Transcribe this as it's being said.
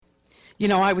You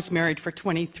know, I was married for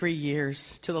 23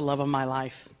 years to the love of my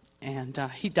life, and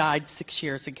he died 6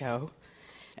 years ago.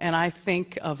 And I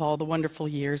think of all the wonderful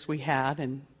years we had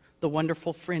and the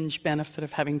wonderful fringe benefit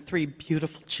of having 3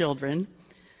 beautiful children.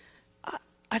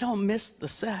 I don't miss the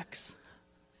sex,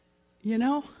 you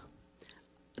know?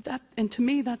 And to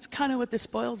me, that's kind of what this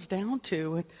boils down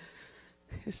to.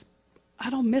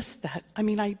 I don't miss that. I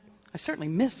mean, I certainly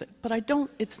miss it, but I don't,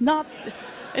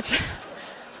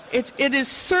 it is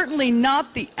certainly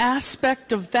not the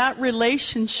aspect of that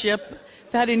relationship,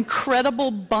 that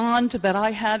incredible bond that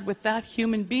I had with that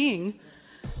human being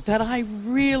that I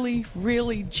really,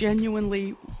 really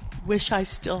genuinely wish I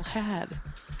still had.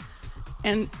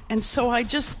 And so I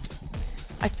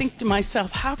think to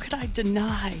myself, how could I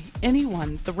deny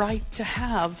anyone the right to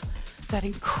have that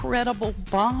incredible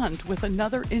bond with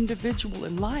another individual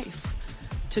in life?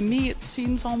 To me, it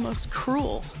seems almost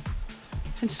cruel.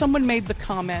 And someone made the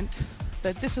comment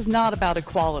that this is not about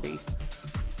equality.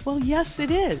 Well, yes, it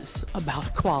is about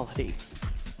equality.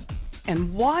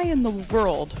 And why in the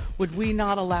world would we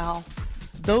not allow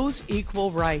those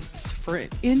equal rights for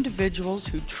individuals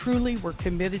who truly were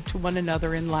committed to one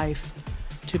another in life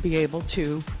to be able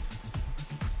to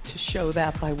show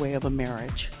that by way of a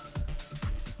marriage?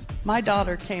 My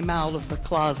daughter came out of the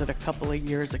closet a couple of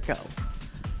years ago.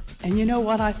 And you know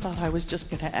what? I thought I was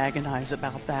just going to agonize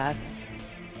about that.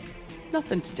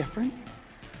 Nothing's different.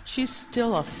 She's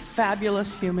still a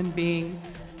fabulous human being,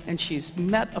 and she's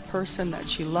met a person that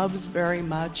she loves very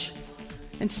much.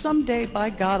 And someday, by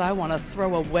God, I want to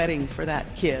throw a wedding for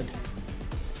that kid.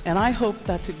 And I hope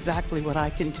that's exactly what I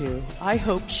can do. I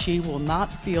hope she will not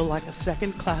feel like a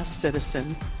second-class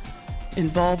citizen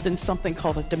involved in something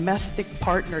called a domestic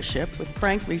partnership, which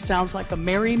frankly sounds like a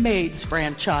Merry Maids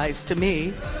franchise to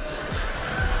me.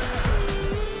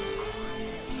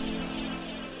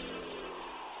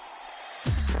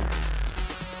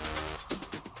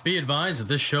 Be advised that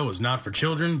this show is not for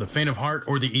children, the faint of heart,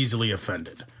 or the easily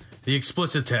offended. The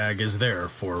explicit tag is there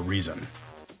for a reason.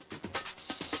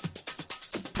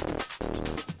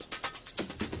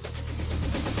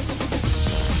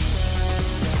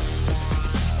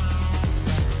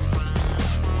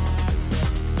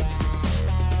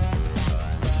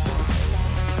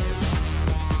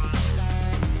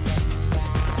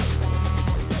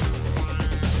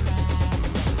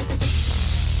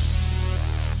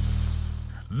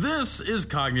 This is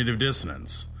Cognitive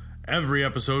Dissonance. Every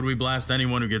episode, we blast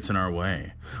anyone who gets in our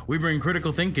way. We bring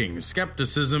critical thinking,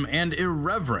 skepticism, and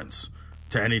irreverence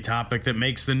to any topic that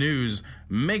makes the news,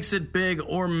 makes it big,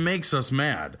 or makes us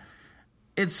mad.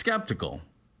 It's skeptical,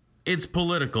 it's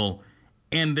political,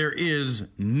 and there is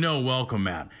no welcome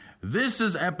mat. This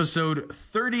is episode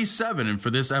 37, and for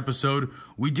this episode,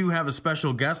 we do have a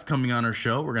special guest coming on our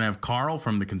show. We're going to have Carl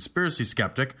from The Conspiracy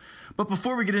Skeptic. But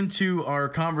before we get into our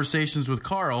conversations with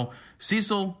Carl,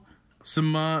 Cecil,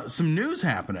 some news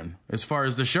happening as far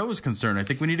as the show is concerned. I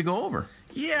think we need to go over.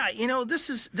 Yeah, you know, this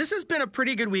has been a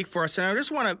pretty good week for us, and I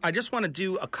just want to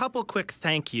do a couple quick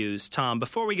thank yous, Tom,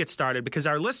 before we get started, because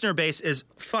our listener base is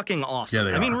fucking awesome.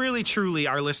 Yeah, I mean, really, truly,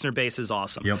 our listener base is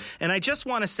awesome. Yep. And I just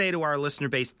want to say to our listener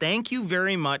base, thank you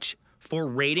very much for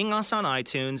rating us on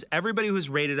iTunes. Everybody who's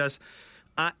rated us.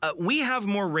 We have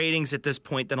more ratings at this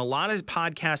point than a lot of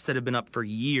podcasts that have been up for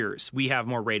years. We have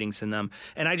more ratings than them.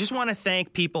 And I just want to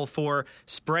thank people for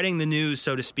spreading the news,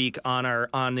 so to speak, on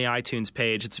the iTunes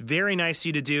page. It's very nice of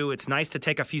you to do. It's nice to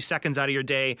take a few seconds out of your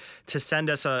day to send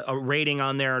us a rating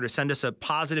on there or to send us a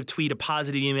positive tweet, a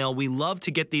positive email. We love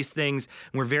to get these things,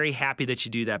 and we're very happy that you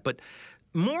do that. But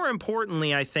more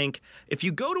importantly, I think, if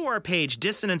you go to our page,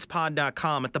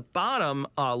 dissonancepod.com, at the bottom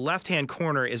left-hand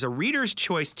corner is a Reader's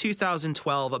Choice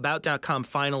 2012 About.com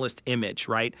finalist image,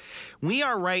 right? We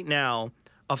are right now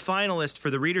a finalist for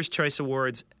the Reader's Choice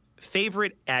Awards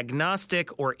Favorite Agnostic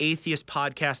or Atheist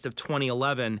Podcast of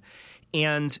 2011,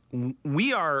 and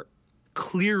we are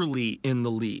clearly in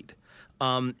the lead.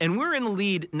 And we're in the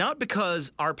lead not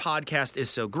because our podcast is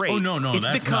so great. Oh, no, it's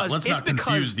let's not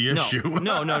confuse the issue.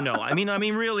 No. I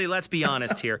mean, really, let's be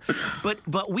honest here.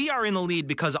 But we are in the lead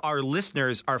because our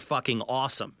listeners are fucking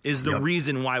awesome. Is the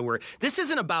reason why this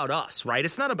isn't about us, right?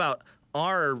 It's not about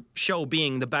our show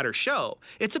being the better show.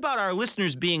 It's about our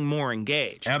listeners being more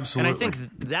engaged. Absolutely. And I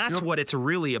think that's what it's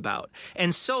really about.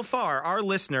 And so far, our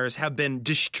listeners have been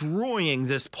destroying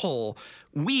this poll.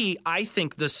 I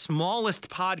think, the smallest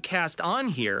podcast on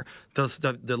here,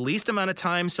 the least amount of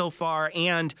time so far,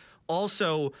 and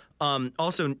also,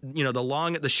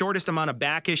 the shortest amount of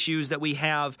back issues that we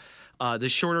have.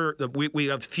 We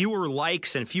have fewer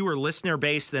likes and fewer listener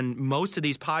base than most of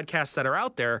these podcasts that are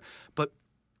out there, but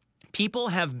people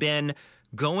have been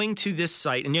going to this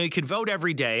site, and you could vote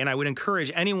every day, and I would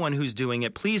encourage anyone who's doing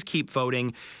it, please keep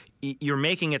voting. You're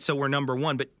making it so we're number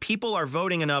one, but people are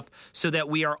voting enough so that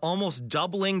we are almost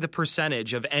doubling the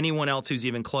percentage of anyone else who's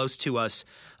even close to us.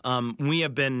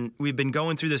 We've been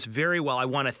going through this very well. I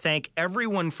want to thank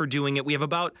everyone for doing it. We have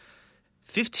about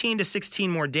 15 to 16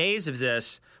 more days of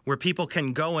this where people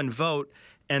can go and vote.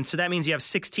 And so that means you have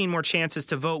 16 more chances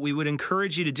to vote. We would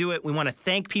encourage you to do it. We want to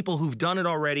thank people who've done it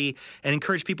already and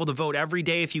encourage people to vote every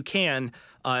day if you can.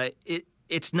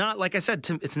 It's not, like I said,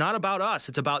 it's not about us.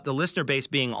 It's about the listener base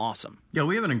being awesome. Yeah,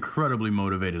 we have an incredibly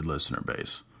motivated listener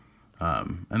base.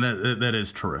 And that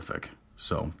is terrific.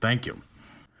 So thank you.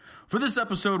 For this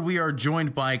episode, we are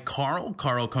joined by Carl.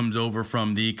 Carl comes over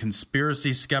from the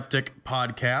Conspiracy Skeptic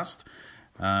podcast.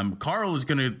 Carl is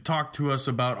going to talk to us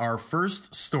about our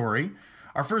first story.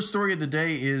 Our first story of the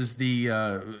day is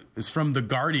from The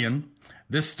Guardian.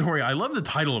 This story, I love the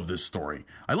title of this story.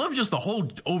 I love just the whole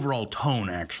overall tone,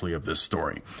 actually, of this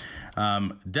story.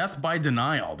 Death by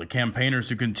denial. The campaigners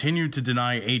who continue to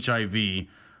deny HIV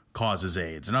causes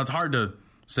AIDS. Now, it's hard to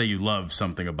say you love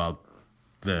something about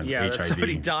the HIV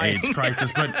AIDS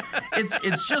crisis, but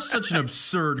it's just such an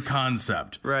absurd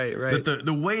concept. Right. That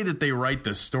the way that they write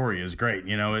this story is great.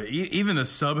 You know, even the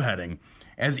subheading,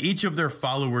 as each of their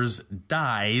followers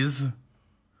dies,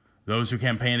 those who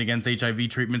campaign against HIV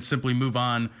treatment simply move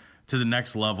on to the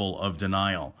next level of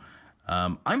denial.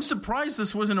 I'm surprised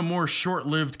this wasn't a more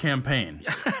short-lived campaign.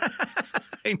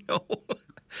 I know.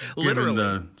 Literally. Given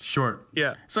the short...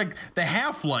 Yeah. It's like the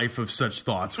half-life of such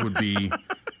thoughts would be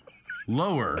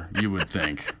lower, you would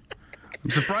think. I'm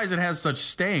surprised it has such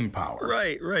staying power.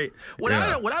 Right. What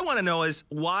I want to know is,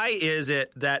 why is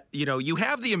it that, you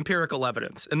have the empirical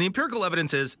evidence, and the empirical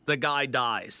evidence is the guy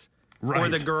dies or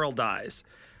the girl dies.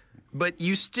 But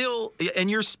you still, and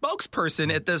your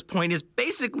spokesperson at this point is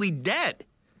basically dead.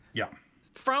 Yeah.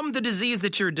 From the disease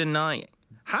that you're denying.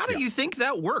 How do you think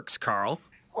that works, Carl?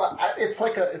 Well, it's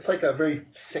like a very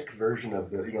sick version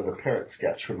of the parrot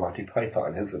sketch from Monty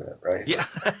Python, isn't it? Right? Yeah.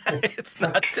 It's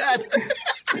not dead.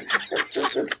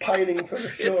 it's pining for the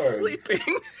shores. It's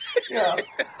sleeping. Yeah.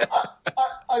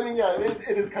 I mean,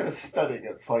 it is kind of stunning.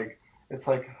 It's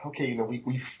like okay,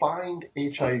 we find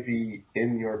HIV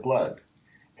in your blood.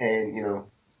 And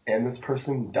this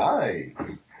person dies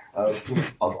of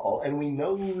all, and we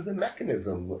know the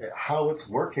mechanism, how it's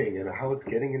working, and how it's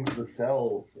getting into the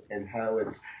cells, and how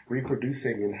it's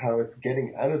reproducing, and how it's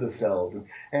getting out of the cells,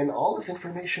 and all this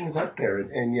information is out there,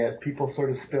 and yet people sort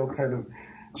of still kind of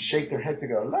shake their heads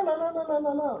and go, la la la la la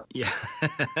la la. Yeah.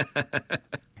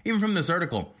 Even from this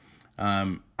article,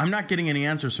 I'm not getting any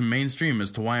answers from mainstream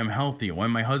as to why I'm healthy, why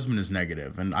my husband is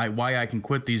negative, and why I can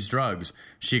quit these drugs,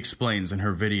 she explains in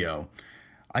her video.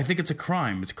 I think it's a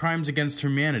crime. It's crimes against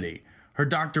humanity. Her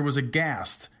doctor was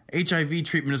aghast. HIV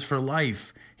treatment is for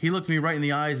life. He looked me right in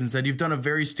the eyes and said, "You've done a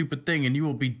very stupid thing and you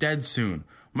will be dead soon."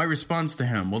 My response to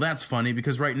him, "Well, that's funny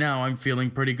because right now I'm feeling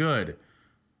pretty good."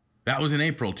 That was in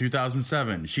April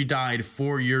 2007. She died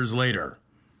 4 years later.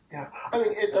 Yeah, I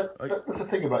mean that's the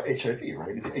thing about HIV,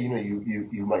 right? It's,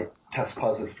 you might test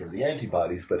positive for the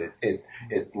antibodies, but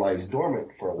it lies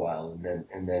dormant for a while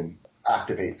and then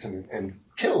activates and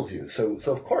kills you. So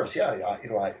of course,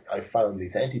 I found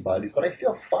these antibodies, but I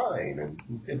feel fine,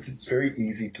 and it's very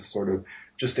easy to sort of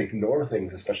just ignore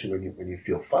things, especially when you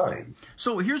feel fine.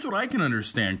 So here's what I can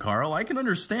understand, Carl. I can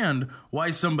understand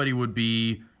why somebody would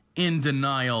be in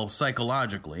denial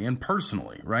psychologically and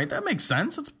personally, right? That makes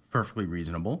sense. It's perfectly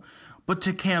reasonable. But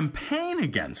to campaign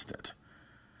against it,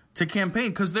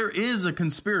 because there is a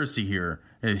conspiracy here.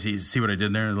 See what I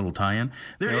did there? A little tie-in?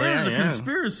 There is a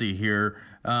conspiracy here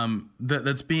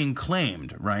that's being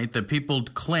claimed, right? That people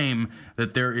claim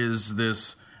that there is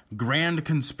this grand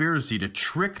conspiracy to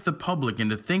trick the public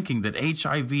into thinking that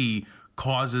HIV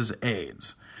causes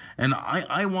AIDS. And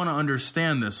I want to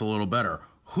understand this a little better.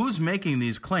 Who's making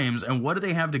these claims, and what do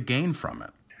they have to gain from it?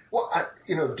 Well,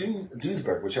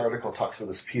 Duesberg, which article talks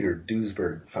about this Peter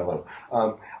Duesberg fellow,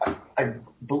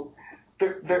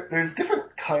 there's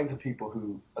different kinds of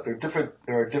people there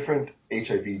are different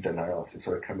HIV denials that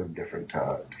sort of come in different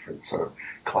sort of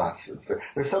classes.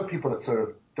 There's some people that sort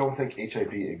of don't think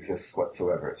HIV exists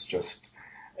whatsoever. It's just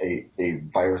a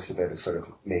virus that is sort of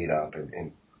made up,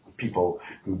 and people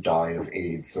who die of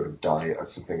AIDS sort of die of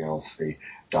something else. They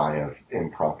die of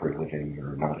improper living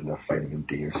or not enough vitamin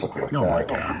D or something like that. Oh my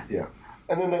God. Yeah.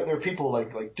 And then there are people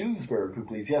like Duesberg who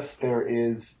believes, yes, there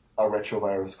is a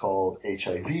retrovirus called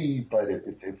HIV, but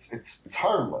it's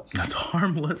harmless. That's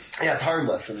harmless. Yeah, it's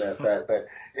harmless, and that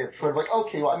it's sort of like,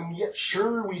 okay, well, I mean, yeah,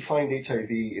 sure, we find HIV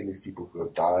in these people who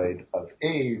have died of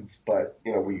AIDS, but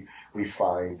we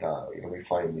find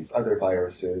these other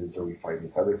viruses, or we find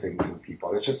these other things in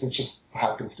people. It just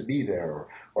happens to be there,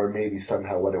 or maybe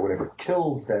somehow whatever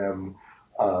kills them.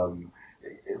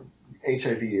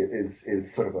 HIV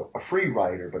is sort of a free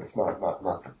rider, but it's not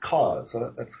the cause.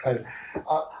 So that's kind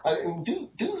of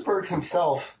Duesberg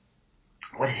himself.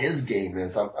 What his game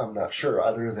is, I'm not sure.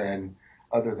 Other than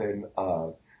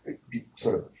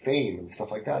sort of fame and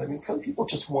stuff like that. I mean, some people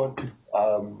just want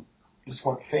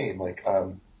fame.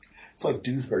 It's like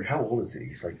Duesberg. How old is he?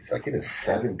 He's like in his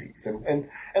 70s, and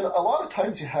a lot of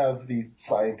times you have these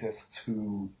scientists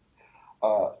who.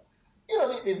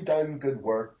 They've done good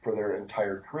work for their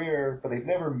entire career, but they've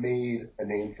never made a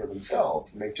name for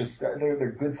themselves. And they're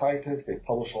good scientists. They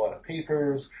publish a lot of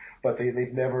papers, but they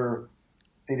didn't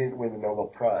win the Nobel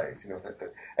Prize.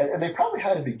 And they probably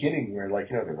had a beginning where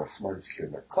they're the smartest kid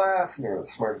in their class, and they're the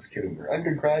smartest kid in their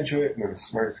undergraduate, and they're the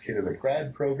smartest kid in their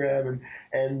grad program,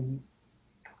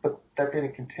 but that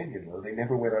didn't continue. They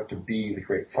never went on to be the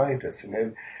great scientists, and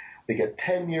then. They get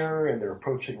tenure and they're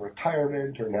approaching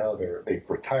retirement, or now they've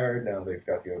retired. Now they've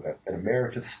got that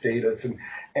emeritus status,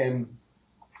 and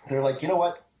they're like, you know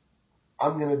what?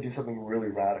 I'm going to do something really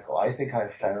radical. I think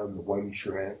I've found the one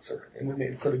true answer, and then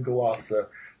they sort of go off the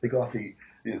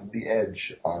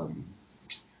edge.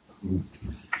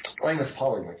 Linus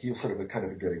Pauling, he was sort of a kind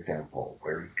of a good example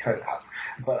where he kind of,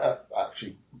 but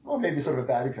actually, well, maybe sort of a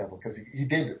bad example because he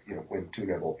did, win 2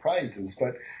 Nobel Prizes,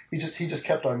 but he just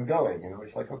kept on going.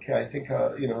 He's like, okay, I think,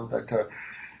 that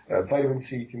vitamin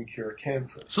C can cure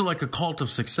cancer. So like a cult of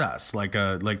success, like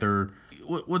they're.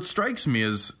 What strikes me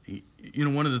is,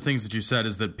 one of the things that you said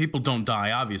is that people don't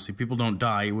die. Obviously, people don't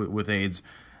die with AIDS.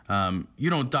 You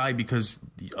don't die because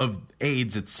of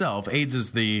AIDS itself. AIDS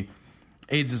is the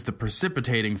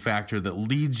precipitating factor that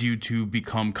leads you to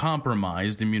become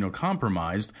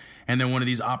immunocompromised, and then one of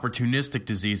these opportunistic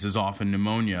diseases, often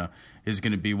pneumonia, is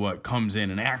going to be what comes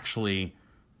in and actually,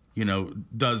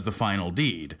 does the final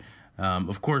deed.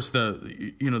 Of course,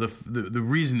 the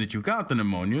reason that you got the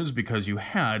pneumonia is because you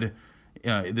had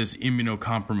this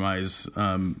immunocompromised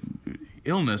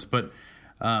illness. But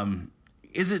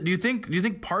do you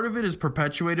think part of it is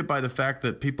perpetuated by the fact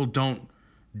that people don't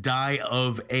die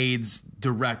of AIDS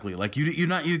directly? Like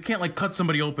you can't cut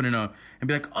somebody open and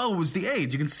be like, oh, it was the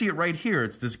AIDS. You can see it right here.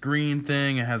 It's this green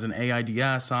thing. It has an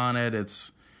AIDS on it.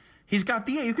 He's got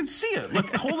the AIDS. You can see it.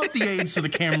 Look, hold up the AIDS so the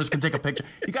cameras can take a picture.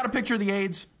 You got a picture of the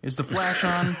AIDS? Is the flash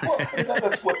on? Well,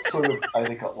 that's what sort of, I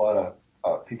think, a lot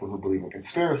of people who believe in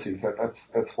conspiracies,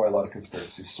 that's why a lot of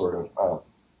conspiracies sort of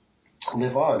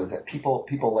live on, is that people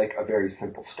like a very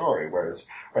simple story, whereas,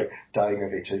 right, dying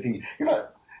of HIV,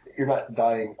 you're not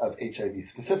dying of HIV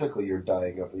specifically. You're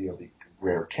dying of the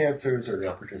rare cancers or the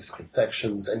opportunistic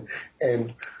infections,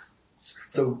 and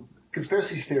so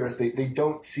conspiracy theorists they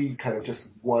don't see kind of just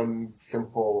one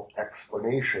simple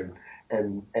explanation,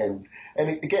 and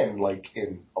again, like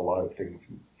in a lot of things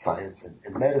in science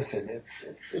and medicine,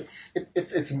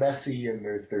 it's messy, and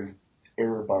there's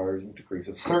error bars and degrees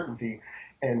of certainty.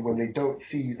 And when they don't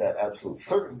see that absolute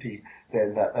certainty,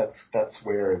 then that's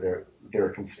where their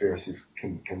conspiracies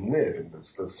can live, in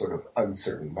those sort of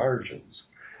uncertain margins.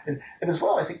 And as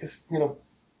well, I think this,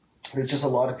 there's just a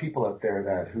lot of people out there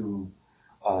who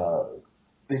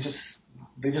they just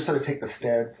sort of take the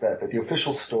stance that the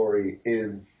official story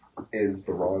is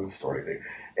the wrong story.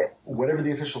 Whatever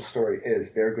the official story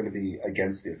is, they're going to be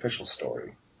against the official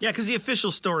story. Yeah, because the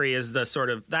official story is the sort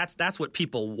of that's what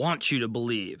people want you to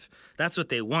believe. That's what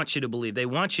they want you to believe. They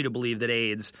want you to believe that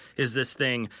AIDS is this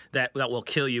thing that will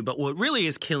kill you. But what really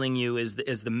is killing you is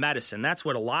the medicine. That's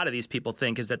what a lot of these people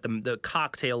think, is that the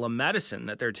cocktail of medicine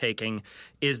that they're taking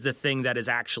is the thing that is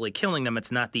actually killing them.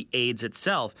 It's not the AIDS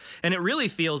itself. And it really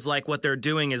feels like what they're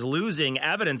doing is losing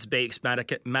evidence-based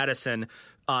medicine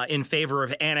in favor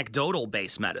of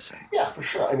anecdotal-based medicine. Yeah, for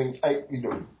sure. I mean,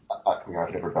 I've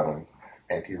never got on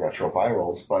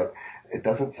antiretrovirals, but it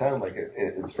doesn't sound like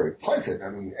it's very pleasant. I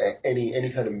mean, any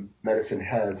kind of medicine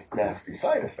has nasty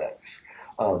side effects.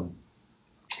 I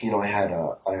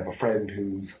have a friend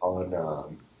who's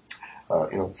on,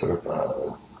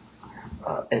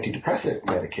 antidepressant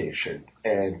medication,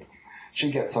 and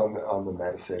she gets on the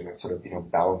medicine and sort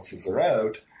of, balances her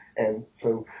out, and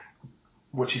so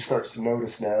what she starts to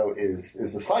notice now is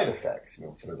the side effects,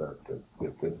 sort of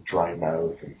the dry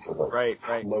mouth and sort of right.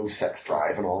 low sex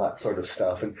drive and all that sort of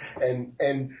stuff.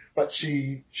 But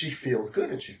she feels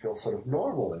good and she feels sort of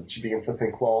normal, and she begins to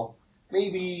think, well,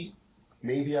 maybe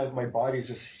maybe my body's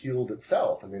just healed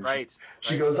itself. And then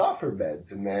she goes off her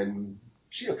meds, and then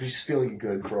cause she's feeling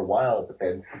good for a while, but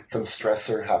then some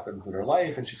stressor happens in her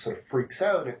life, and she sort of freaks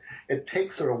out. It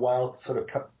takes her a while to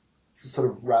sort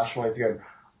of rationalize again.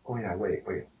 Oh yeah, wait,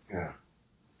 yeah.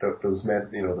 Those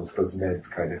meds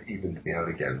kind of evened me out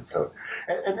again. So,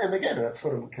 and again, that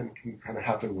sort of can kind of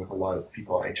happen with a lot of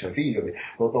people on HIV.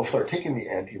 They'll start taking the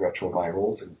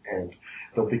antiretrovirals and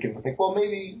they'll begin to think, well,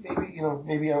 maybe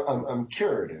I'm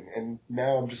cured, and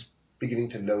now I'm just beginning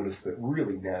to notice the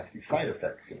really nasty side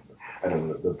effects. I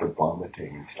know the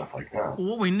vomiting and stuff like that.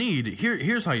 What we need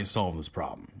here's how you solve this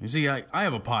problem. You see, I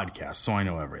have a podcast, so I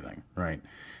know everything, right?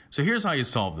 So here's how you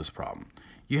solve this problem.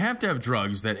 You have to have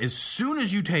drugs that as soon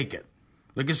as you take it,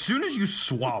 like as soon as you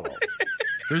swallow,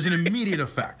 there's an immediate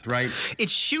effect, right? It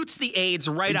shoots the AIDS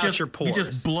out your pores. It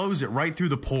just blows it right through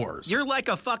the pores. You're like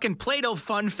a fucking Play-Doh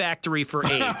fun factory for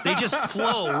AIDS. They just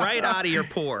flow right out of your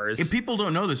pores. And people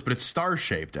don't know this, but it's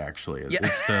star-shaped, actually.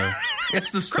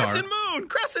 It's the star.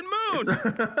 Crescent moon.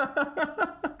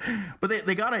 But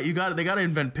they gotta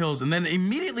invent pills, and then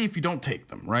immediately if you don't take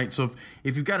them, right? So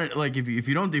if you've got it, like if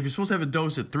you're supposed to have a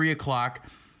dose at 3:00,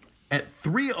 at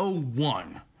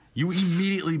 3:01, you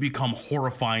immediately become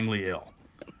horrifyingly ill.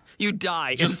 You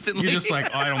die instantly. You're just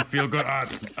like, I don't feel good.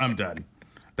 I'm dead.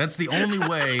 That's the only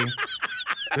way.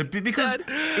 Because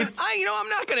I'm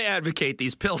not going to advococate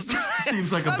these pills.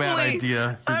 Seems like a bad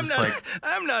idea. I'm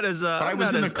not as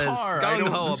gung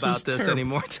ho about this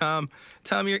anymore, Tom.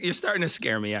 Tom, you're starting to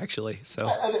scare me, actually. So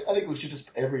I think we should just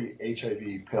every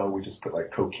HIV pill we just put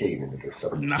like cocaine into this.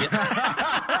 So. Man,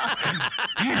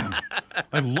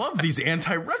 I love these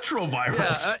antiretrovirals.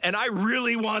 Yeah, and I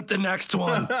really want the next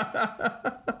one.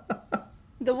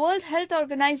 The World Health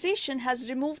Organization has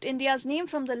removed India's name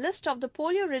from the list of the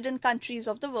polio-ridden countries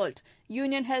of the world.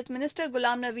 Union Health Minister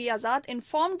Ghulam Nabi Azad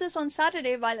informed this on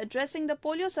Saturday while addressing the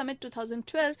Polio Summit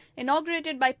 2012,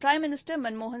 inaugurated by Prime Minister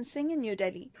Manmohan Singh in New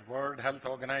Delhi. The World Health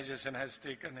Organization has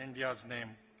taken India's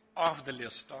name off the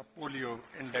list of polio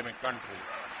endemic countries.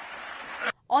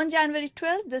 On January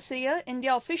 12 this year,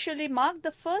 India officially marked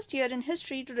the first year in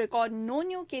history to record no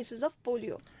new cases of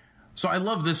polio. So I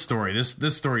love this story.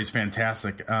 This story is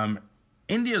fantastic.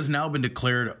 India has now been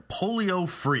declared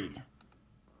polio-free.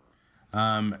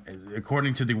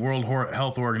 According to the World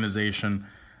Health Organization,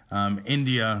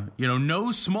 India,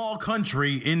 no small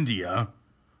country, India,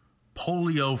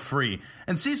 polio-free.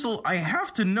 And Cecil, I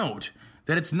have to note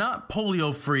that it's not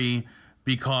polio-free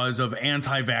because of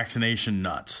anti-vaccination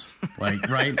nuts.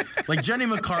 Right? Like Jenny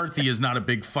McCarthy is not a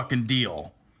big fucking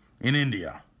deal in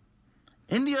India.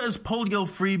 India is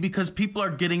polio-free because people are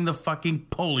getting the fucking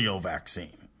polio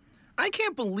vaccine. I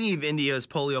can't believe India is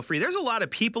polio-free. There's a lot of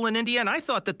people in India, and I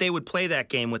thought that they would play that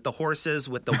game with the horses,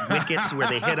 with the wickets where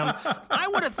they hit them. I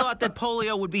would have thought that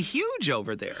polio would be huge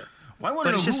over there. Well, I want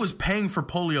to know who was paying for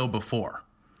polio before.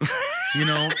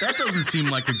 That doesn't seem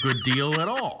like a good deal at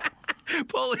all.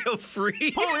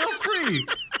 Polio-free? Polio-free.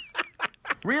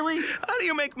 Really? How do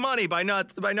you make money by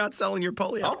not selling your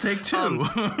polio? I'll take two.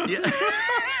 Yeah.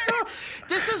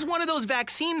 This is one of those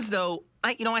vaccines, though.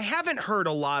 I haven't heard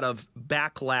a lot of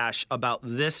backlash about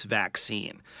this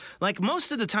vaccine. Like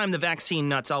most of the time, the vaccine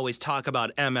nuts always talk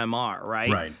about MMR,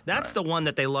 right? Right. That's the one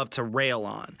that they love to rail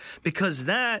on because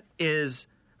that is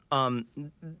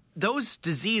those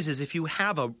diseases. If you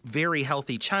have a very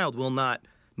healthy child, will not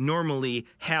normally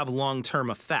have long-term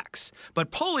effects.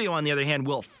 But polio, on the other hand,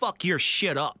 will fuck your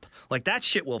shit up. Like that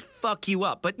shit will fuck you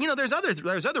up. But there's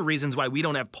other reasons why we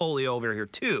don't have polio over here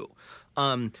too.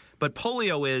 But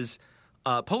polio is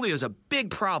a big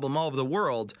problem all over the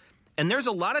world. And there's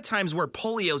a lot of times where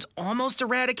polio's almost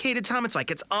eradicated, Tom. It's like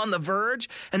it's on the verge.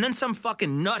 And then some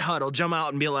fucking nuthut will jump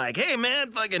out and be like, hey,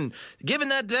 man, fucking giving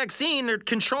that vaccine, they're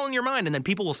controlling your mind. And then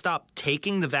people will stop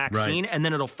taking the vaccine, and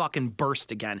then it'll fucking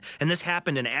burst again. And this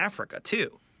happened in Africa,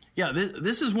 too. Yeah,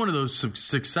 this is one of those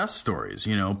success stories.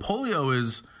 Polio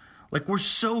is, like, we're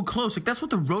so close. Like, that's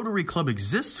what the Rotary Club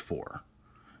exists for.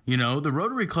 The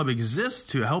Rotary Club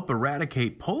exists to help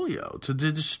eradicate polio, to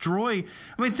destroy.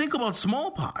 I mean, think about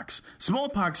smallpox.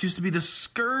 Smallpox used to be the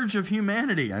scourge of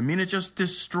humanity. I mean, it just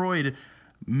destroyed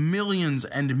millions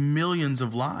and millions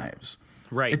of lives.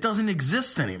 Right. It doesn't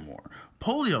exist anymore.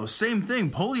 Polio, same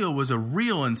thing. Polio was a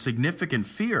real and significant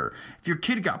fear. If your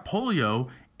kid got polio,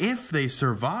 if they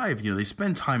survive, they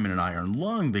spend time in an iron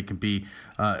lung. They can be,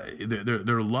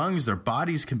 their lungs, their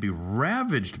bodies can be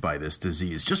ravaged by this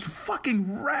disease, just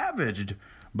fucking ravaged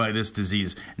by this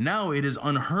disease. Now it is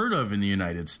unheard of in the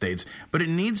United States, but it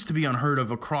needs to be unheard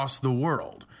of across the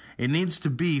world. It needs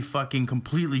to be fucking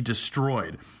completely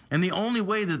destroyed. And the only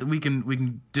way that we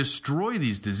can destroy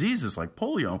these diseases like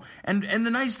polio, and the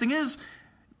nice thing is,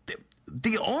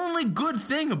 the only good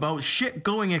thing about shit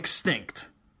going extinct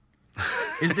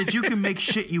is that you can make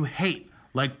shit you hate,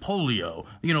 like polio.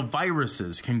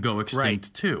 Viruses can go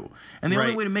extinct too. And the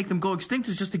only way to make them go extinct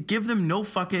is just to give them no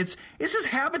fucking... This is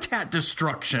habitat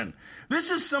destruction. This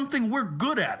is something we're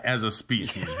good at as a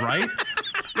species, right?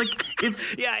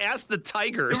 Ask the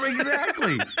tigers.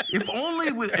 Exactly. If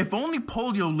only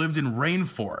polio lived in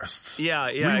rainforests,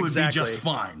 we would be just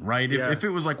fine, right? If it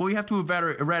was like, well, you have to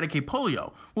eradicate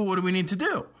polio. Well, what do we need to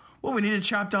do? Well, we need to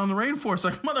chop down the rainforest.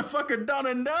 Like, motherfucker, done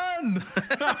and done.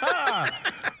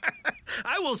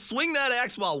 I will swing that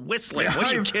axe while whistling. What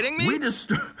are you kidding me?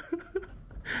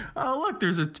 Oh, look,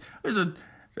 there's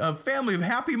a family of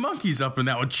happy monkeys up in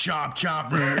that one. Chop,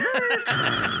 chop.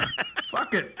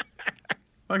 Fuck it.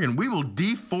 Fucking, we will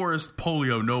deforest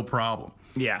polio, no problem.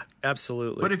 Yeah,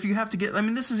 absolutely. But if you have to get,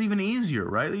 this is even easier,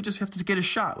 right? You just have to get a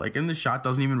shot. And the shot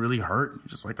doesn't even really hurt.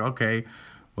 Just like, okay,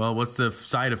 well, what's the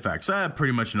side effects?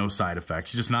 Pretty much no side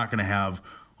effects. You're just not going to have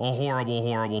a horrible,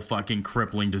 horrible fucking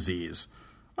crippling disease.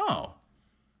 Oh,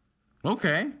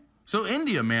 okay. So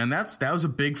India, man, that was a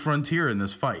big frontier in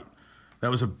this fight.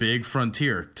 That was a big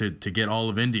frontier to get all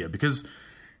of India, because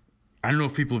I don't know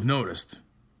if people have noticed,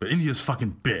 but India's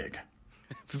fucking big.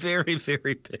 Very,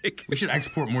 very big. We should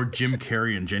export more Jim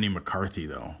Carrey and Jenny McCarthy,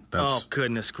 though. Oh,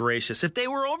 goodness gracious. If they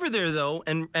were over there, though,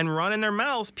 and running their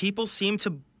mouth, people seem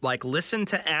to, listen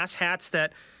to asshats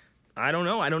that, I don't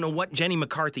know. I don't know what Jenny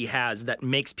McCarthy has that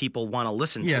makes people want to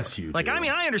listen to her. Yes, you do.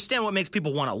 I understand what makes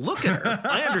people want to look at her.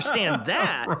 I understand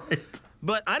that. Right.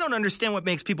 But I don't understand what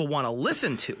makes people want to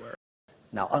listen to her.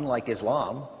 Now, unlike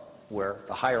Islam, where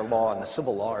the higher law and the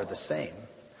civil law are the same,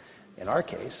 in our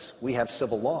case, we have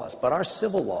civil laws, but our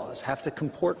civil laws have to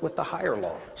comport with the higher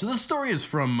law. So this story is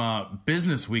from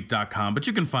businessweek.com, but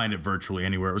you can find it virtually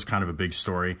anywhere. It was kind of a big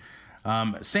story.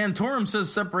 Santorum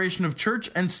says separation of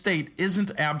church and state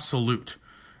isn't absolute.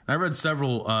 And I read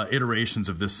several iterations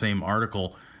of this same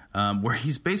article where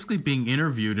he's basically being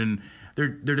interviewed, and they're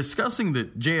discussing the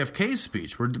JFK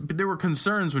speech, where there were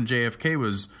concerns when JFK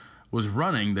was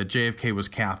running that JFK was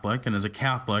Catholic, and as a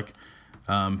Catholic,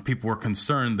 people were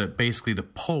concerned that basically the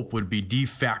Pope would be de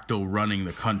facto running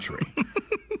the country.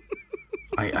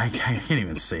 I can't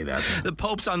even say that. The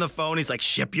Pope's on the phone. He's like,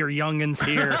 ship your youngins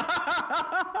here.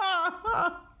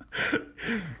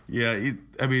 Yeah,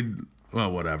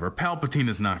 well, whatever. Palpatine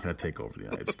is not going to take over the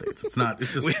United States.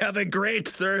 It's just... We have a great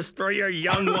thirst for your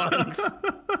young ones.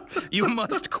 You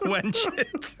must quench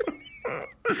it.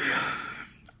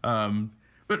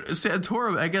 But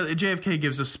Santorum, I guess JFK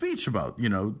gives a speech about,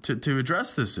 to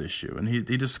address this issue. And he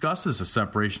discusses a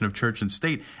separation of church and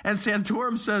state. And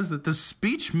Santorum says that the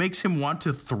speech makes him want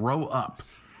to throw up.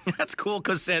 That's cool,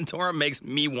 because Santorum makes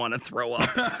me want to throw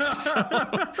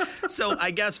up. So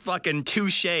I guess fucking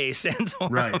touche,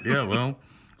 Santorum. Right, yeah, well,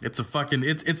 it's a fucking...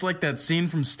 It's like that scene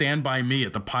from Stand By Me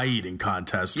at the pie eating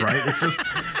contest, right? It's just...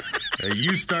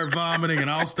 you start vomiting and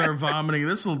I'll start vomiting.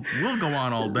 We'll go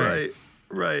on all day.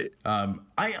 Right.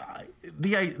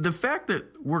 The fact that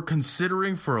we're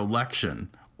considering for election,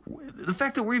 the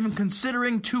fact that we're even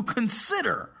considering to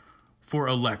consider for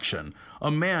election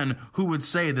a man who would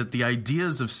say that the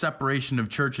ideas of separation of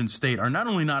church and state are not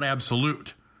only not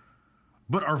absolute,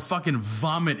 but are fucking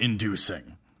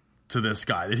vomit-inducing to this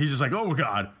guy. That he's just like, oh,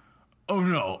 God, oh,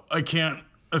 no, I can't,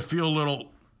 I feel a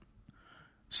little...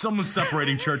 Someone's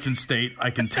separating church and state. I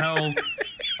can tell.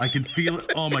 I can feel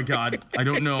it. Oh, my God. I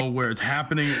don't know where it's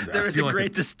happening. There is a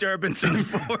great disturbance in the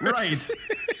force. Right.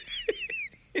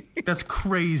 That's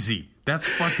crazy. That's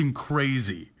fucking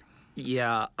crazy.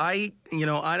 Yeah. I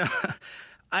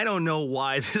don't know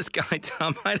why this guy,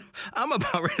 Tom, I'm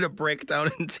about ready to break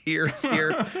down in tears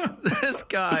here. This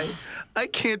guy, I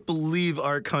can't believe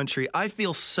our country. I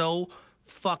feel so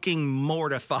fucking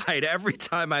mortified every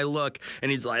time I look,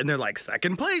 and they're like,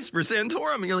 second place for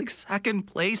Santorum, and you're like, second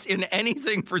place in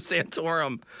anything for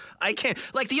Santorum? I can't,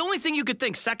 the only thing you could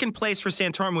think second place for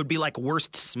Santorum would be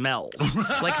worst smells.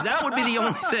 That would be the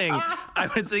only thing I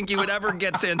would think you would ever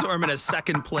get Santorum in a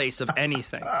second place of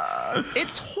anything.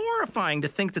 It's horrifying to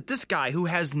think that this guy, who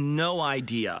has no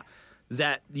idea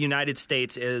that the United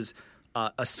States is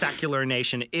a secular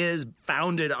nation, is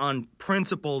founded on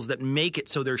principles that make it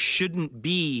so there shouldn't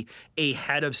be a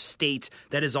head of state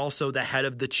that is also the head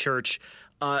of the church.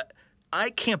 I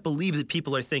can't believe that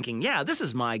people are thinking, yeah, this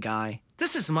is my guy.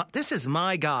 This is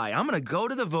my guy. I'm going to go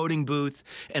to the voting booth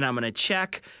and I'm going to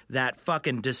check that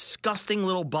fucking disgusting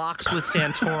little box with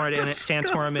Santorum in it.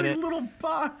 Santorum in it. Little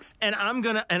box. And I'm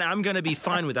gonna be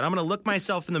fine with it. I'm going to look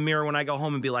myself in the mirror when I go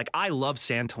home and be like, I love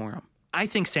Santorum. I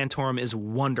think Santorum is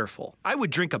wonderful. I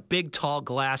would drink a big, tall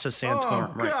glass of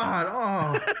Santorum right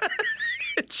now. Oh, God.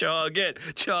 Oh. Chug it.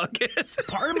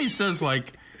 Part of me says,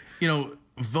 like, you know,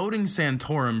 voting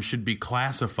Santorum should be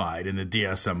classified in the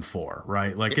DSM-4,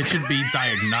 right? Like, it should be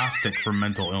diagnostic for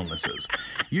mental illnesses.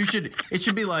 It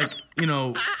should be like, you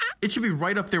know, it should be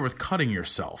right up there with cutting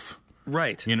yourself.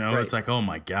 Right. You know, right. It's like, oh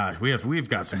my gosh, we've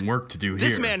got some work to do here.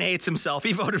 This man hates himself.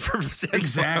 He voted for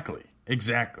Santorum.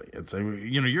 Exactly. It's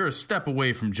you know, you're a step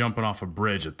away from jumping off a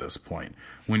bridge at this point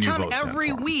when you vote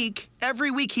Santorum.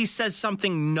 Every week he says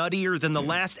something nuttier than the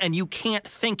last, and you can't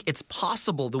think it's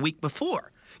possible the week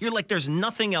before. You're like, there's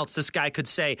nothing else this guy could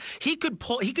say. He could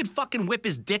fucking whip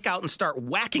his dick out and start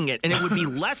whacking it, and it would be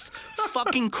less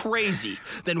fucking crazy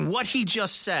than what he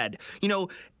just said. You know,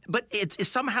 but it's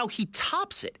somehow he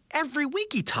tops it. Every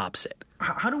week he tops it.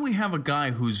 How do we have a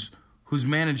guy who's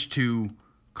managed to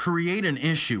create an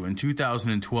issue in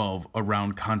 2012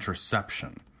 around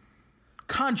contraception?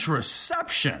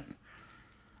 Contraception!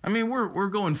 I mean, we're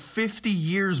going 50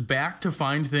 years back to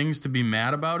find things to be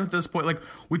mad about at this point. Like,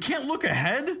 we can't look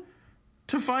ahead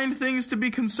to find things to be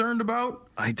concerned about?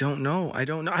 I don't know.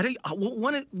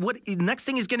 What next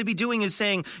thing he's going to be doing is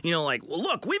saying, you know, like, well,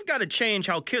 look, we've got to change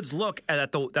how kids look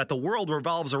at the world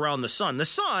revolves around the sun. The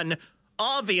sun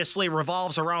obviously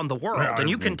revolves around the world, and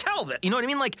you can tell that. You know what I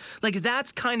mean? Like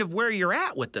that's kind of where you're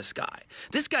at with this guy.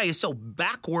 This guy is so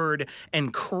backward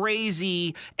and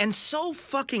crazy and so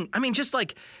fucking. I mean, just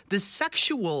like the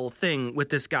sexual thing with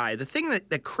this guy. The thing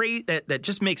that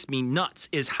just makes me nuts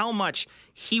is how much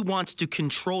he wants to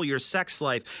control your sex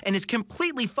life and is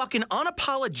completely fucking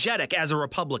unapologetic as a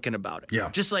Republican about it. Yeah.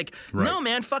 Just like, no,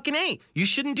 man, fucking A. You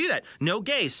shouldn't do that. No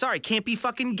gays. Sorry, can't be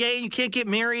fucking gay. You can't get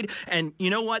married. And you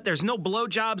know what? There's no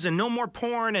blowjobs and no more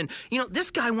porn. And, you know,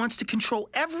 this guy wants to control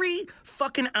every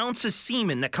fucking ounce of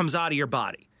semen that comes out of your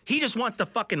body. He just wants to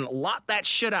fucking lot that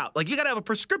shit out. Like, you gotta have a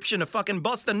prescription to fucking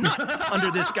bust a nut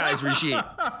under this guy's regime.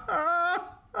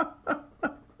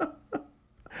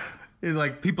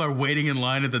 Like, people are waiting in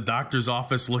line at the doctor's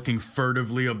office looking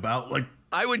furtively about, like...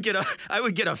 I would get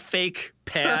a fake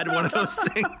pad, one of those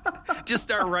things. Just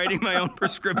start writing my own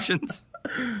prescriptions.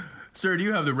 Sir, do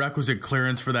you have the requisite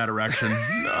clearance for that erection? No,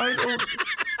 I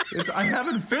don't. I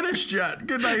haven't finished yet.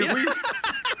 Good night, at least.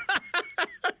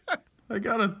 I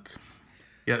gotta...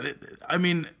 Yeah, I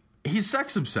mean, he's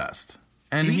sex obsessed.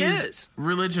 And he's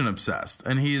religion obsessed.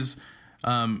 And he's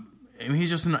an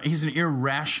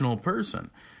irrational person.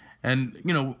 And,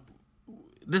 you know,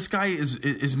 this guy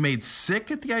is made sick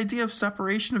at the idea of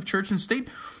separation of church and state.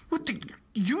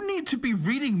 You need to be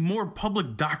reading more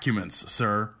public documents,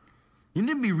 sir. You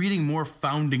need to be reading more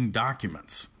founding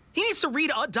documents. He needs to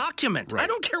read a document. Right. I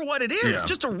don't care what it is,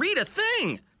 just to read a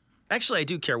thing. Actually, I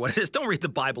do care what it is. Don't read the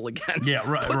Bible again. Yeah,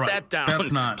 right. Put that down.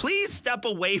 That's not. Please step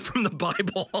away from the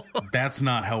Bible. That's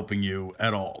not helping you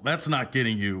at all. That's not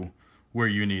getting you where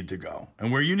you need to go.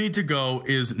 And where you need to go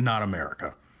is not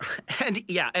America.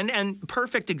 And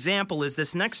perfect example is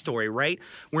this next story, right?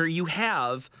 Where you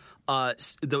have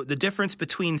the difference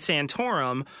between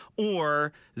Santorum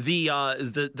or the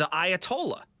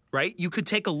Ayatollah, right? You could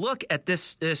take a look at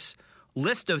this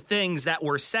list of things that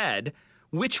were said.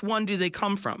 Which one do they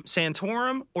come from,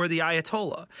 Santorum or the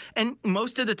Ayatollah? And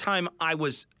most of the time, I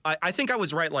think I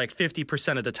was right like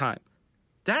 50% of the time.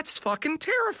 That's fucking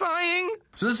terrifying.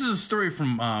 So this is a story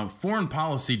from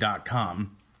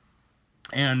foreignpolicy.com.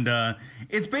 And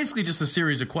it's basically just a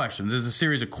series of questions. There's a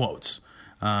series of quotes.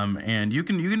 And you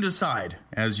can decide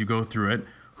as you go through it,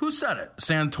 who said it,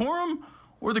 Santorum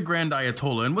or the Grand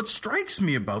Ayatollah? And what strikes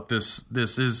me about this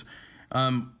is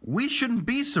we shouldn't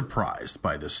be surprised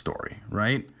by this story,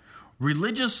 right?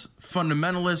 Religious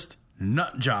fundamentalist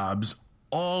nut jobs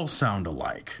all sound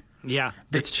alike. Yeah,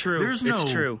 it's true.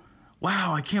 It's true.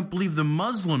 Wow, I can't believe the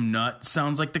Muslim nut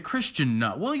sounds like the Christian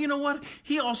nut. Well, you know what?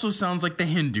 He also sounds like the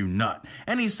Hindu nut.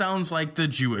 And he sounds like the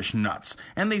Jewish nuts.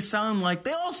 And they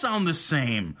all sound the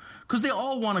same. Because they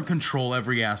all want to control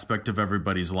every aspect of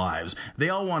everybody's lives. They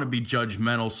all want to be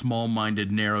judgmental,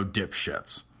 small-minded, narrow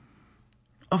dipshits.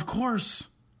 Of course.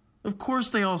 Of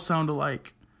course they all sound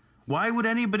alike. Why would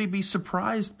anybody be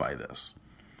surprised by this?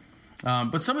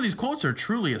 But some of these quotes are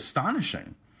truly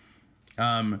astonishing.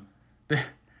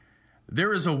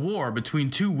 There is a war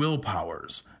between two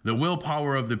willpowers, the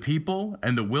willpower of the people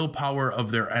and the willpower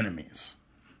of their enemies.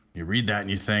 You read that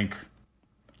and you think,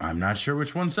 I'm not sure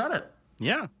which one said it.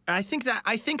 Yeah, I think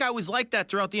I was like that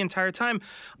throughout the entire time.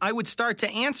 I would start to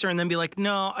answer and then be like,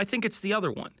 no, I think it's the other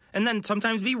one. And then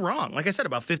sometimes be wrong. Like I said,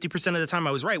 about 50% of the time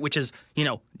I was right, which is, you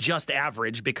know, just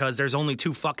average because there's only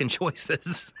two fucking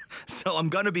choices. So I'm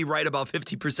going to be right about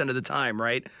 50% of the time,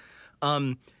 right?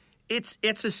 It's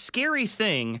a scary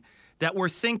thing that we're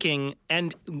thinking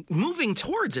and moving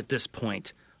towards at this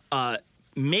point.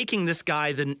 making this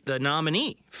guy the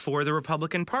nominee for the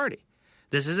Republican Party.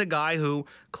 This is a guy who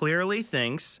clearly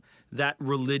thinks that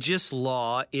religious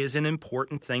law is an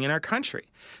important thing in our country,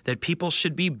 that people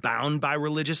should be bound by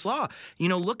religious law. You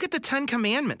know, look at the 10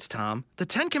 Commandments, Tom. The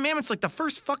 10 Commandments, like the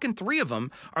first fucking 3 of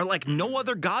them, are like no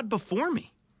other God before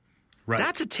me. Right.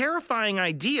 That's a terrifying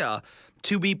idea,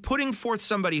 to be putting forth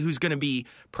somebody who's going to be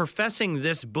professing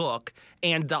this book,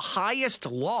 and the highest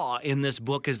law in this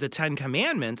book is the 10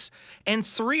 Commandments, and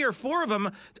 3 or 4 of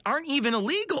them aren't even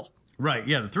illegal. Right,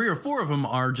 yeah, the 3 or 4 of them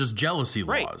are just jealousy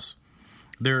laws.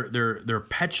 They're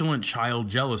petulant child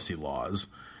jealousy laws,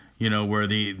 you know, where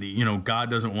the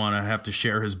God doesn't want to have to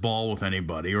share his ball with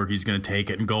anybody, or he's going to take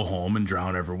it and go home and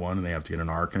drown everyone, and they have to get an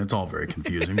ark, and it's all very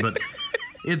confusing. But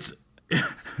it's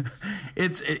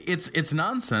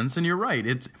nonsense, and you're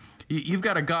right. You've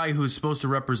got a guy who's supposed to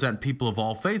represent people of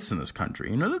all faiths in this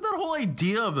country. You know, that whole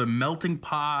idea of the melting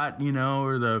pot, you know,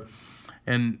 or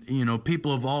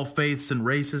people of all faiths and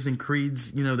races and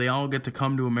creeds, you know, they all get to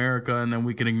come to America, and then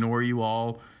we can ignore you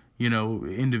all, you know,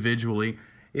 individually.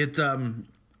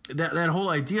 That whole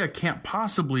idea can't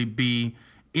possibly be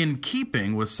in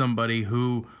keeping with somebody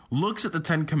who looks at the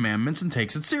 10 Commandments and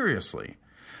takes it seriously.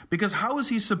 Because how is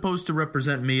he supposed to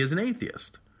represent me as an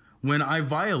atheist when I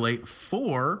violate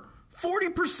 40%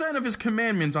 of his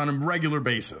commandments on a regular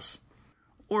basis?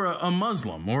 Or a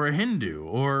Muslim, or a Hindu,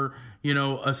 or, you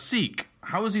know, a Sikh.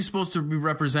 How is he supposed to be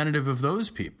representative of those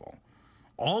people?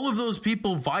 All of those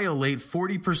people violate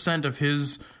 40% of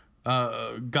his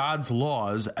God's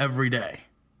laws every day.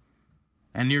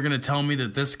 And you're going to tell me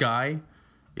that this guy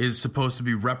is supposed to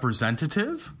be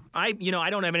representative? I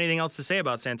don't have anything else to say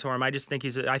about Santorum. I just think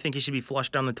I think he should be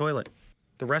flushed down the toilet.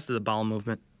 The rest of the bowel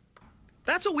movement.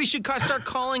 That's what we should start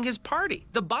calling his party.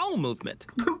 The bowel movement.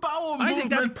 The bowel movement. I think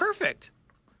that's perfect.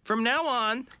 From now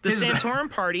on, the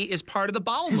Santorum Party is part of the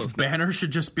bowel movement. His banner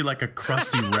should just be like a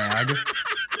crusty rag. It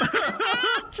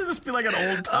should just be like an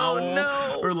old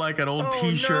towel or like an old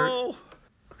T-shirt. No.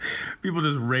 People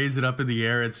just raise it up in the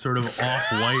air. It's sort of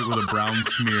off-white with a brown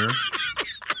smear.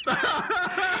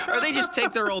 Or they just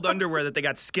take their old underwear that they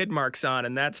got skid marks on,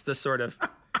 and that's the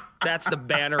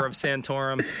banner of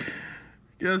Santorum.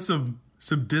 Yeah, some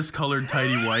discolored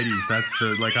tidy whities. That's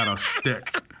like on a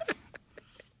stick.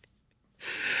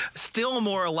 Still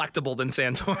more electable than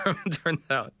Santorum, turns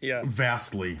out. Yeah.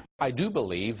 Vastly. I do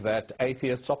believe that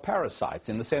atheists are parasites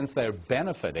in the sense they're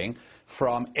benefiting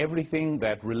from everything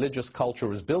that religious culture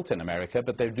has built in America,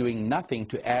 but they're doing nothing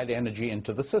to add energy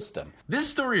into the system. This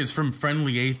story is from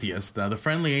Friendly Atheist, the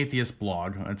Friendly Atheist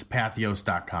blog. It's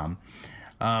pathos.com.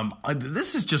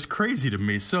 This is just crazy to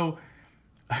me. So,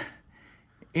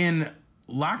 in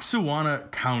Lackawanna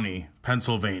County,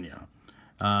 Pennsylvania,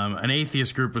 an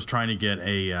atheist group was trying to get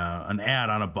an ad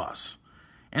on a bus.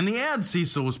 And the ad,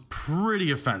 Cecil, was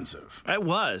pretty offensive. It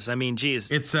was. I mean,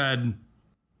 geez. It said,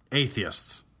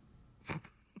 atheists.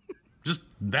 Just,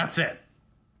 that's it.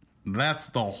 That's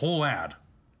the whole ad.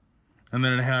 And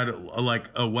then it had a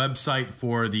website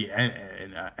for the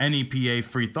NEPA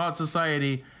Free Thought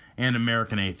Society and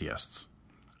American Atheists.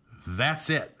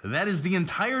 That's it. That is the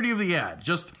entirety of the ad.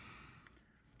 Just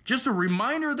a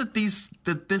reminder that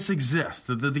this exists,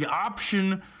 that the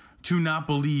option to not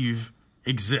believe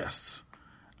exists.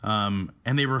 And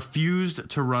they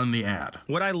refused to run the ad.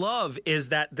 What I love is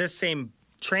that this same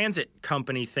transit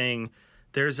company thing,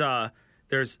 there's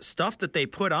stuff that they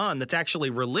put on that's actually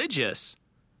religious.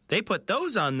 They put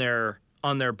those on their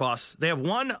bus. They have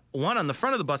one on the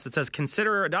front of the bus that says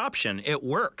 "Consider adoption." It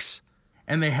works.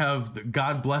 And they have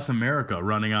 "God Bless America"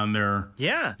 running on their...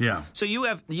 Yeah. So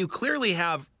you clearly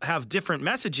have different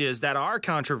messages that are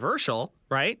controversial,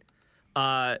 right?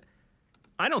 I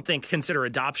don't think "Consider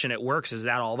adoption," it works. Is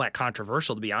that all that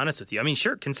controversial, to be honest with you? I mean,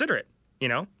 sure, consider it, you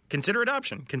know? Consider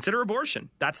adoption. Consider abortion.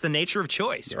 That's the nature of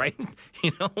choice, right?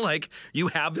 You know, like, you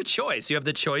have the choice. You have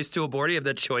the choice to abort. You have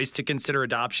the choice to consider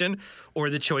adoption, or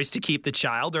the choice to keep the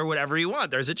child, or whatever you want.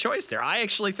 There's a choice there. I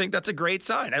actually think that's a great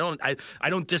sign. I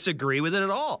don't disagree with it at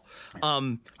all.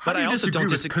 But I also don't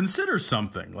disagree. Consider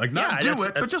something. Like, not do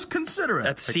it, but just consider it.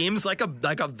 That seems like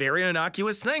a very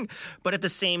innocuous thing. But at the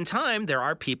same time, there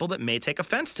are people that may take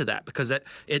offense to that, because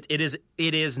it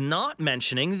is not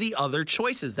mentioning the other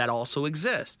choices that also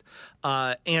exist.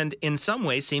 And in some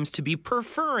ways seems to be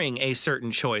preferring a certain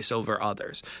choice over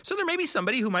others. So there may be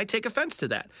somebody who might take offense to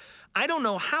that. I don't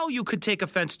know how you could take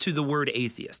offense to the word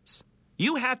atheists.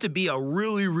 You have to be a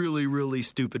really, really, really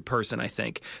stupid person, I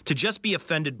think, to just be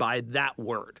offended by that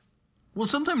word. Well,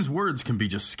 sometimes words can be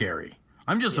just scary.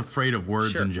 I'm just afraid of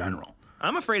words in general.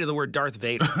 I'm afraid of the word Darth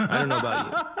Vader. I don't know about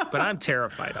you, but I'm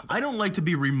terrified of it. I don't like to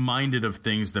be reminded of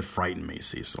things that frighten me,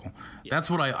 Cecil. Yeah. That's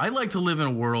what I like to live in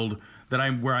a world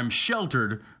where I'm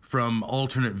sheltered from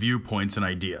alternate viewpoints and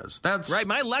ideas. That's right.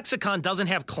 My lexicon doesn't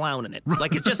have clown in it.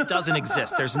 Like, it just doesn't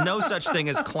exist. There's no such thing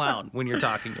as clown when you're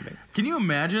talking to me. Can you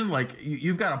imagine, like,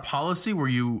 you've got a policy where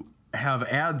you have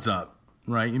ads up,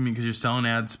 right? I mean, because you're selling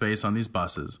ad space on these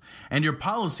buses, and your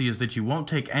policy is that you won't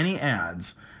take any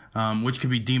ads which could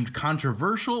be deemed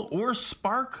controversial or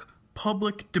spark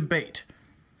public debate.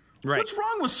 Right. What's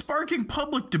wrong with sparking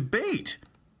public debate?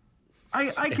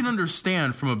 I can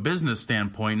understand from a business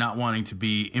standpoint not wanting to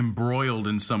be embroiled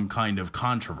in some kind of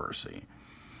controversy.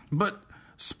 But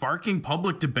sparking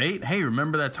public debate? Hey,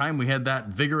 remember that time we had that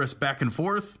vigorous back and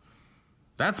forth?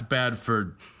 That's bad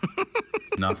for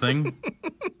nothing.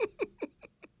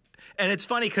 And it's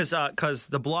funny because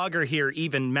the blogger here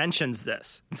even mentions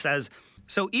this. It says,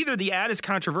 so either the ad is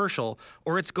controversial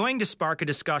or it's going to spark a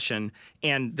discussion,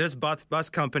 and this bus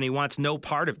company wants no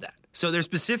part of that. So they're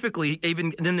specifically,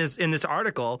 even in this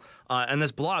article, and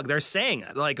this blog, they're saying,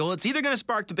 like, well, it's either going to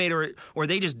spark debate or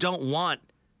they just don't want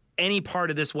any part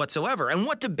of this whatsoever. And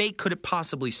what debate could it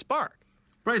possibly spark?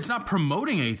 Right, it's not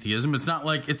promoting atheism. It's not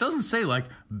like, it doesn't say, like,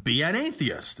 be an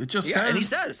atheist. It just says, and he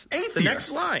says,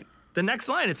 atheist. The next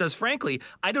line, it says, frankly,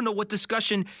 I don't know what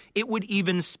discussion it would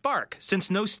even spark,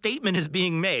 since no statement is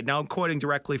being made. Now I'm quoting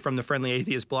directly from the Friendly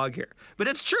Atheist blog here. But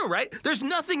it's true, right? There's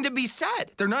nothing to be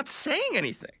said. They're not saying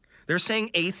anything. They're saying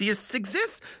atheists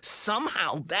exist.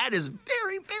 Somehow that is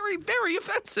very, very, very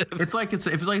offensive. It's like if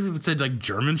it said, like,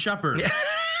 German Shepherd. Yeah.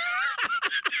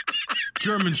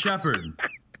 German Shepherd.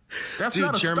 That's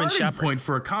not a German starting point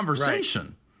for a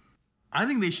conversation. Right. I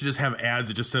think they should just have ads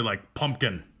that just say, like,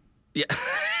 pumpkin. Yeah.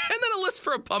 And then a list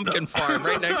for a pumpkin farm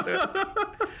right next to it.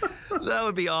 That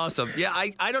would be awesome. Yeah,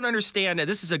 I don't understand.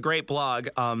 This is a great blog,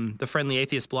 the Friendly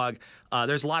Atheist blog.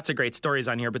 There's lots of great stories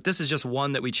on here, but this is just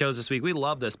one that we chose this week. We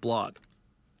love this blog.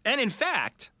 And in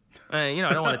fact, I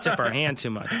don't want to tip our hand too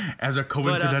much. As a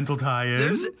coincidental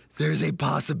tie-in. There's a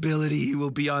possibility he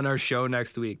will be on our show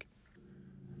next week.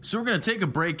 So we're going to take a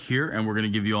break here, and we're going to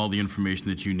give you all the information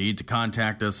that you need to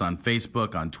contact us on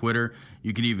Facebook, on Twitter.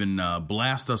 You can even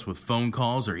blast us with phone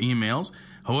calls or emails.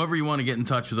 However you want to get in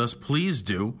touch with us, please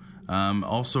do.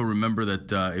 Also, remember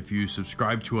that if you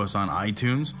subscribe to us on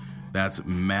iTunes, that's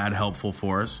mad helpful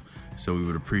for us. So we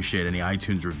would appreciate any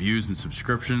iTunes reviews and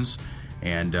subscriptions,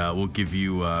 and we'll give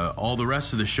you all the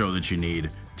rest of the show that you need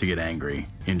to get angry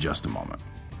in just a moment.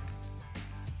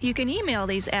 You can email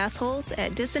these assholes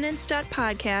at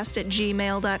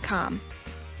dissonance.podcast@gmail.com.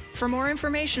 For more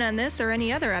information on this or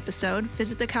any other episode,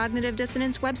 visit the Cognitive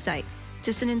Dissonance website,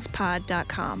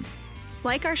 dissonancepod.com.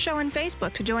 Like our show on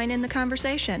Facebook to join in the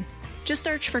conversation. Just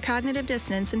search for Cognitive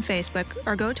Dissonance in Facebook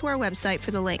or go to our website for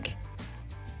the link.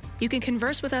 You can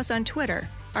converse with us on Twitter.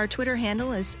 Our Twitter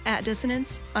handle is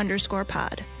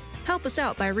 @dissonance_pod. Help us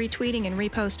out by retweeting and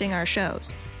reposting our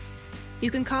shows. You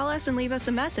can call us and leave us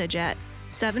a message at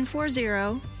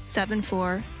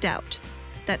 740-74-DOUBT.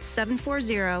 That's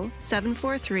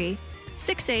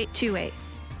 740-743-6828.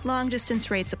 Long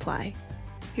distance rates apply.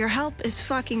 Your help is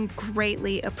fucking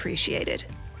greatly appreciated.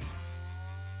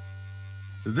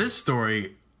 This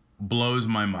story blows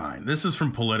my mind. This is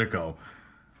from Politico.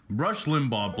 Rush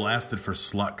Limbaugh blasted for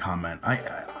slut comment.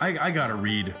 I gotta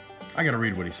read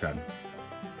what he said.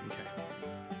 Okay.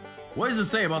 What does it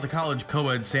say about the college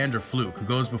co-ed Sandra Fluke, who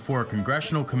goes before a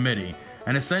congressional committee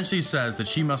and essentially says that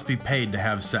she must be paid to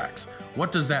have sex?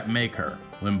 What does that make her?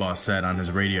 Limbaugh said on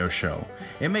his radio show.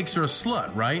 It makes her a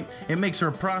slut, right? It makes her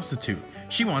a prostitute.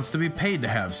 She wants to be paid to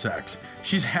have sex.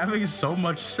 She's having so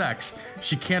much sex,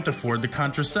 she can't afford the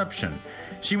contraception.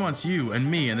 She wants you and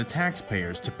me and the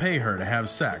taxpayers to pay her to have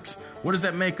sex. What does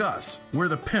that make us? We're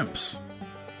the pimps.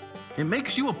 It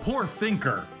makes you a poor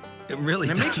thinker. It really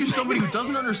does. It makes you somebody who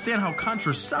doesn't understand how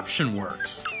contraception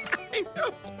works. I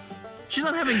know. She's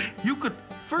not having, you could,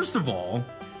 first of all,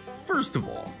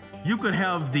 you could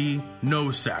have the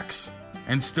no sex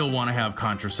and still want to have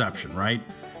contraception, right?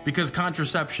 Because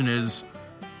contraception is,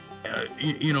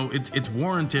 it's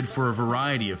warranted for a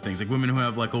variety of things. Like women who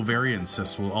have like ovarian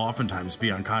cysts will oftentimes be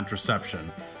on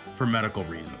contraception for medical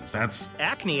reasons. That's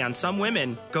acne on some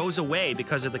women goes away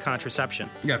because of the contraception.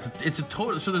 Yeah, it's a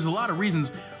total. So there's a lot of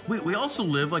reasons. We also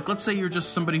live, like, let's say you're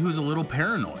just somebody who's a little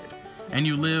paranoid and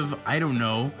you live, I don't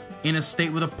know, in a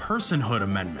state with a personhood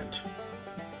amendment.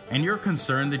 And you're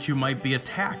concerned that you might be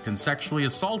attacked and sexually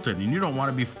assaulted, and you don't want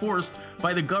to be forced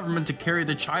by the government to carry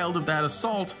the child of that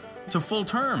assault to full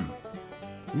term.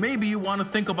 Maybe you want to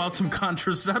think about some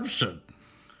contraception.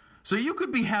 So you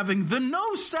could be having the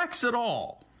no sex at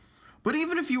all, But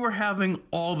even if you were having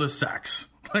all the sex,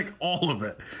 like all of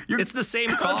it, it's the same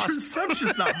cost.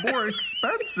 Contraception's not more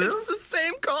expensive. It's the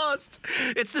same cost.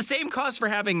 It's the same cost for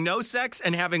having no sex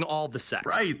and having all the sex.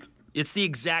 Right. It's the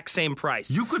exact same price.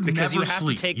 You could never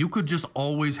sleep. You could just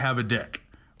always have a dick,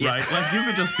 right? Like you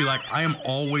could just be like, I am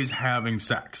always having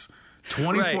sex.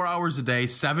 24 hours a day,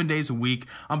 7 days a week.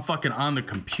 I'm fucking on the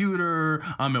computer.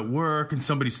 I'm at work and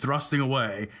somebody's thrusting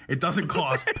away. It doesn't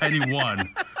cost penny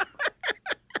one.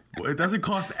 It doesn't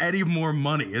cost any more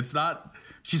money. It's not,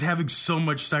 she's having so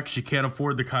much sex she can't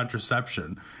afford the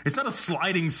contraception. It's not a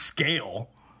sliding scale.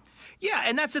 Yeah,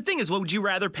 and that's the thing is, what would you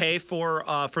rather pay for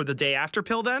the day after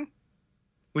pill then?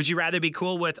 Would you rather be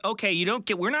cool with, okay,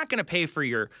 we're not going to pay for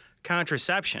your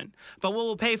contraception, but what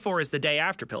we'll pay for is the day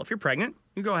after pill. If you're pregnant,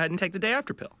 you go ahead and take the day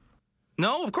after pill.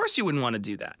 No, of course you wouldn't want to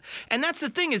do that. And that's the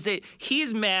thing is that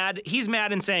he's mad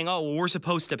and saying, oh, well, we're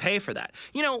supposed to pay for that.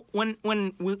 You know, when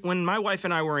my wife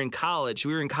and I were in college,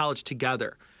 we were in college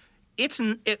together.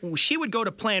 She would go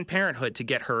to Planned Parenthood to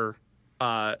get her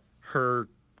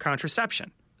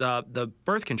contraception. The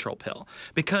birth control pill,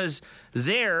 because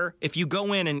there, if you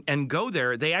go in and go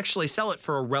there, they actually sell it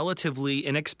for a relatively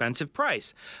inexpensive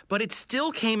price. But it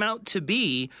still came out to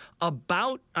be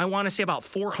about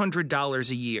 $400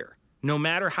 a year. No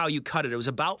matter how you cut it, it was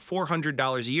about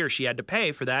 $400 a year she had to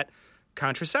pay for that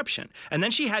contraception. And then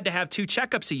she had to have 2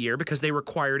 checkups a year because they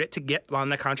required it to get on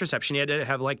the contraception. You had to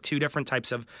have like 2 different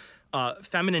types of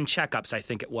feminine checkups, I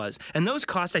think it was. And those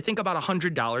cost, I think, about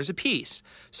 $100 a piece.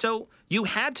 So you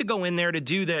had to go in there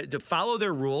to follow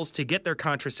their rules to get their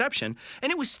contraception.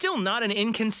 And it was still not an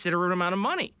inconsiderate amount of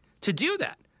money to do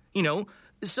that. You know,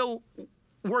 so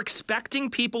we're expecting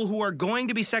people who are going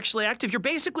to be sexually active. You're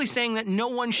basically saying that no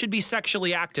one should be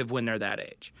sexually active when they're that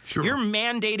age. Sure. You're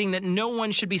mandating that no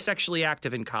one should be sexually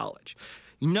active in college.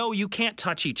 No, you can't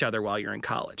touch each other while you're in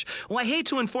college. Well, I hate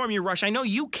to inform you, Rush, I know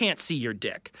you can't see your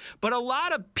dick, but a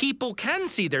lot of people can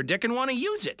see their dick and want to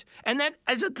use it. And that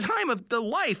is a time of the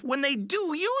life when they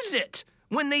do use it.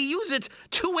 When they use it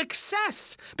to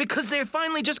excess because they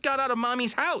finally just got out of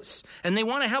mommy's house and they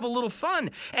want to have a little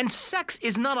fun. And sex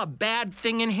is not a bad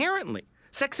thing inherently.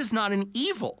 Sex is not an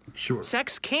evil. Sure.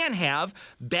 Sex can have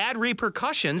bad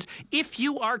repercussions if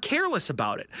you are careless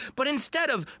about it. But instead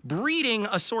of breeding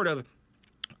a sort of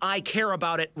I care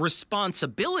about it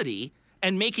responsibility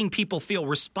and making people feel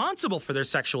responsible for their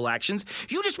sexual actions,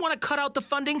 you just want to cut out the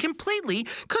funding completely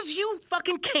because you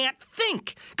fucking can't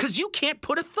think, because you can't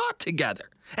put a thought together.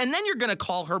 And then you're going to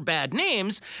call her bad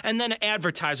names, and then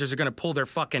advertisers are going to pull their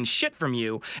fucking shit from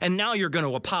you, and now you're going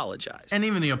to apologize. And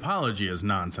even the apology is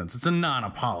nonsense. It's a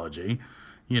non-apology.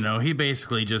 You know, he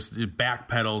basically just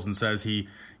backpedals and says he,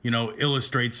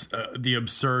 illustrates the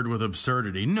absurd with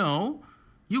absurdity. No.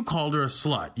 You called her a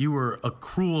slut. You were a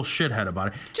cruel shithead about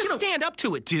it. Just stand up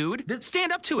to it, dude.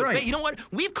 Stand up to it. Right. You know what?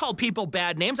 We've called people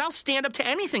bad names. I'll stand up to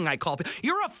anything I call people.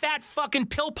 You're a fat fucking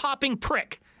pill-popping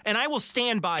prick, and I will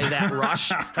stand by that, Rush.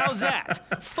 How's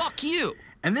that? Fuck you.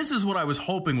 And this is what I was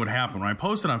hoping would happen. When I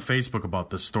posted on Facebook about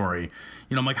this story,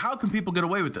 I'm like, how can people get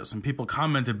away with this? And people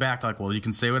commented back like, well, you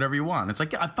can say whatever you want. It's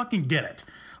like, yeah, I fucking get it.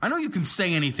 I know you can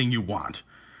say anything you want.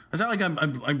 It's not like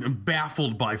I'm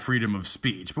baffled by freedom of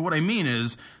speech. But what I mean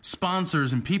is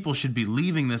sponsors and people should be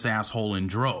leaving this asshole in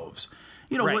droves.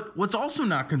 Right. What's also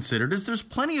not considered is there's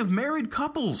plenty of married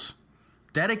couples,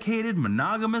 dedicated,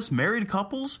 monogamous married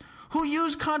couples who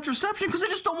use contraception because they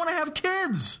just don't want to have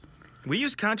kids. We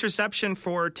used contraception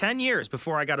for 10 years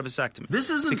before I got a vasectomy. This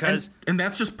isn't because and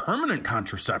that's just permanent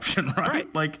contraception,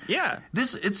 right? Like, yeah.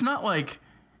 It's not like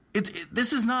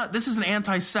this is an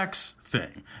anti-sex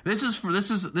thing. This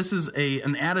is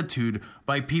an attitude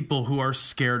by people who are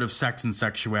scared of sex and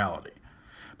sexuality.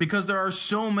 Because there are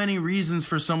so many reasons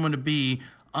for someone to be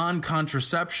on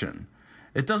contraception.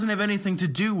 It doesn't have anything to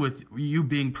do with you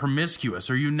being promiscuous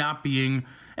or you not being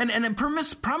and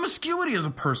promiscuity is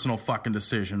a personal fucking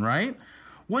decision, right?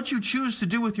 What you choose to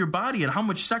do with your body and how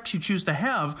much sex you choose to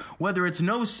have, whether it's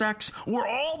no sex or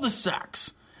all the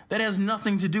sex. That has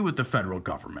nothing to do with the federal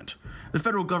government. The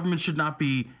federal government should not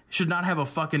have a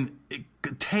fucking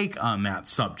take on that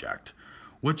subject.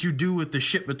 What you do with the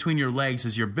shit between your legs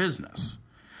is your business.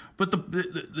 But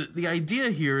the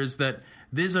idea here is that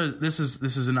this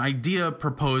is an idea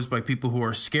proposed by people who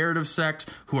are scared of sex,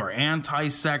 who are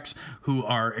anti-sex, who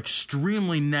are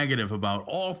extremely negative about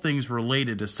all things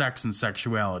related to sex and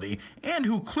sexuality, and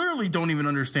who clearly don't even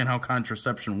understand how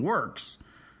contraception works.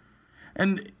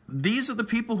 And these are the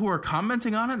people who are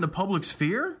commenting on it in the public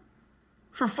sphere?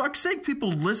 For fuck's sake, people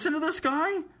listen to this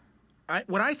guy?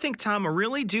 What I think, Tom, I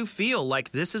really do feel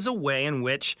like this is a way in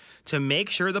which to make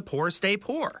sure the poor stay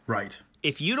poor. Right.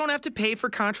 if you don't have to pay for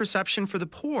contraception for the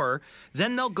poor,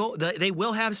 then they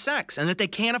will have sex. And if they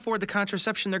can't afford the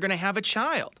contraception, they're going to have a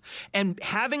child. And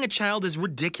having a child is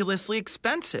ridiculously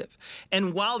expensive.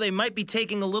 And while they might be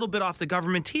taking a little bit off the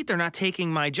government teeth, they're not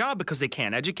taking my job because they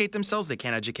can't educate themselves. They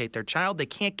can't educate their child. They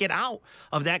can't get out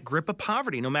of that grip of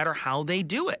poverty, no matter how they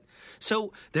do it.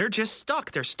 So they're just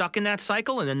stuck. They're stuck in that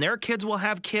cycle, and then their kids will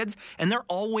have kids, and they're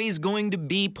always going to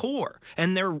be poor.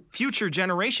 And their future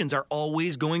generations are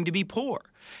always going to be poor.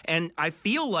 And I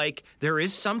feel like there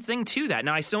is something to that.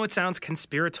 Now, I know it sounds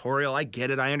conspiratorial. I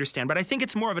get it. I understand. But I think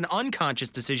it's more of an unconscious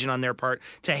decision on their part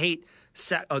to hate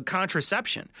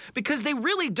contraception, because they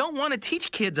really don't want to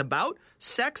teach kids about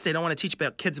sex. They don't want to teach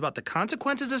kids about the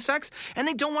consequences of sex, and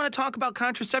they don't want to talk about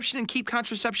contraception and keep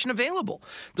contraception available.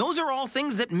 Those are all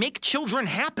things that make children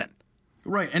happen.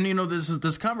 Right, and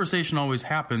this conversation always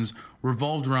happens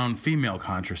revolved around female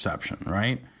contraception,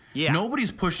 right? Yeah.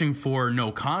 Nobody's pushing for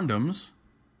no condoms.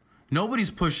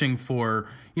 Nobody's pushing for,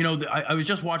 I was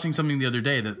just watching something the other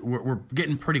day that we're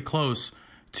getting pretty close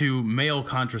to male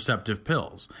contraceptive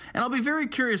pills. And I'll be very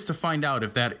curious to find out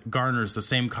if that garners the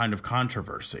same kind of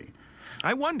controversy.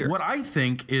 I wonder. What I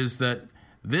think is that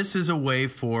this is a way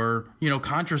for,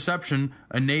 contraception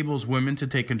enables women to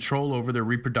take control over their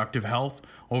reproductive health,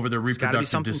 over their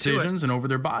reproductive decisions, and over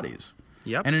their bodies.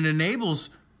 Yep. And it enables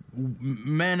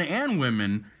men and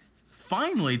women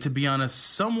finally to be on a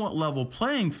somewhat level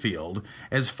playing field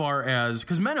as far as,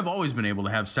 because men have always been able to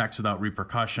have sex without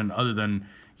repercussion other than,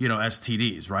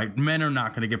 STDs, right? Men are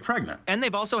not going to get pregnant. And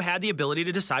they've also had the ability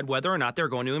to decide whether or not they're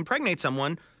going to impregnate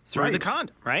someone through the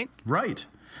condom, right? Right.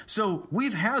 So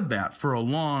we've had that for a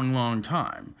long, long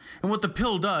time. And what the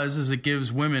pill does is it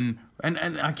gives women, and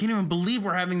I can't even believe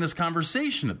we're having this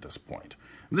conversation at this point.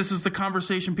 This is the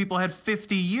conversation people had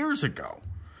 50 years ago.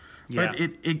 Yeah. But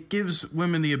it gives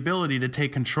women the ability to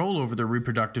take control over their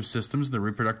reproductive systems and their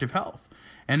reproductive health.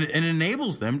 And it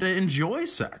enables them to enjoy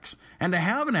sex and to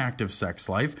have an active sex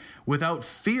life without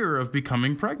fear of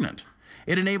becoming pregnant.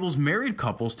 It enables married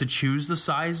couples to choose the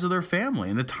size of their family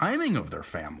and the timing of their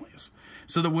families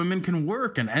so that women can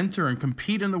work and enter and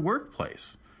compete in the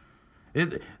workplace.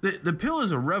 The pill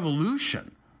is a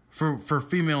revolution for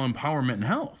female empowerment and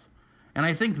health. And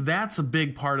I think that's a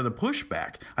big part of the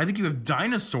pushback. I think you have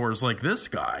dinosaurs like this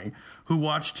guy who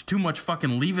watched too much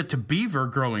fucking Leave It to Beaver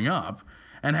growing up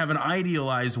and have an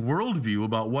idealized worldview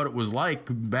about what it was like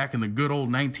back in the good old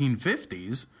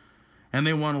 1950s. And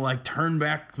they want to, turn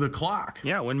back the clock.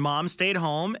 Yeah, when mom stayed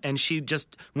home and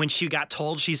when she got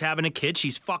told she's having a kid,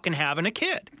 she's fucking having a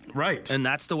kid. Right. And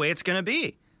that's the way it's going to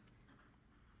be.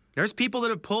 There's people that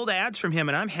have pulled ads from him,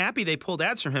 and I'm happy they pulled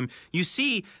ads from him. You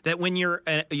see that when you're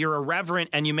irreverent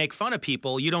and you make fun of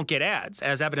people, you don't get ads,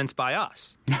 as evidenced by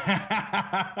us.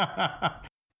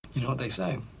 You know what they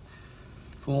say.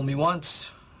 Fool me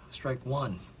once, strike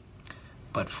one.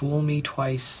 But fool me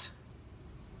twice,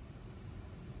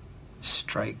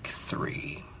 strike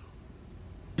three.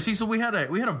 See, so we had a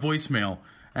voicemail,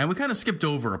 and we kind of skipped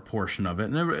over a portion of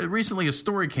it. And recently a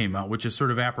story came out, which is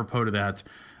sort of apropos to that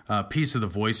piece of the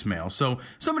voicemail. So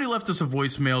somebody left us a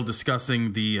voicemail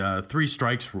discussing the 3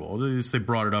 strikes rule. At least they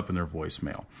brought it up in their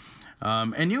voicemail.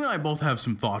 And you and I both have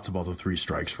some thoughts about the 3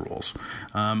 strikes rules.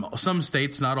 Some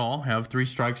states, not all, have 3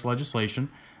 strikes legislation.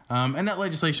 And that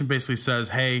legislation basically says,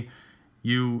 hey,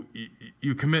 you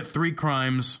commit 3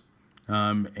 crimes,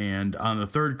 and on the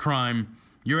 3rd crime,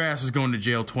 your ass is going to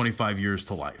jail 25 years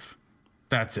to life.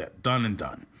 That's it. Done and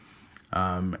done.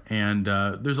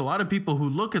 There's a lot of people who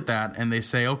look at that and they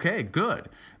say, okay, good.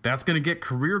 That's going to get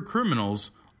career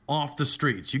criminals off the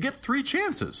streets. You get 3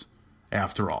 chances,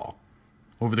 after all,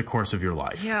 over the course of your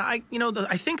life. Yeah, I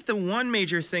think the one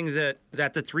major thing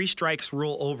that the 3 strikes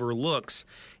rule overlooks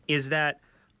is that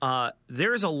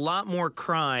there's a lot more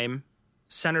crime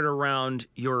centered around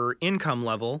your income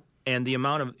level and the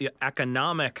amount of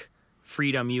economic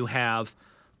freedom you have.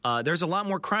 There's a lot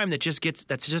more crime that's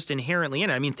just inherently in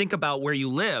it. I mean, think about where you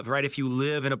live, right? If you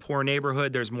live in a poor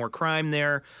neighborhood, there's more crime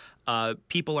there.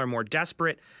 People are more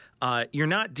desperate. You're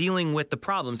not dealing with the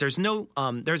problems. There's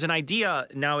an idea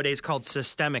nowadays called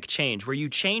systemic change, where you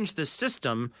change the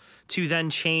system to then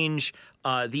change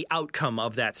the outcome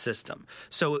of that system.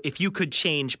 So if you could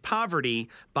change poverty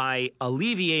by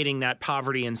alleviating that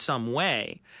poverty in some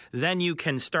way, then you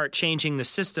can start changing the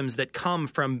systems that come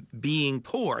from being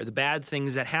poor, the bad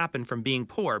things that happen from being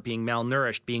poor, being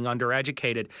malnourished, being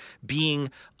undereducated, being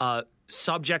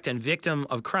subject and victim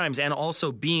of crimes, and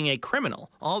also being a criminal.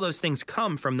 All those things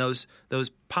come from those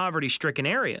poverty-stricken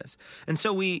areas. And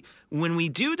so when we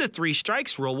do the 3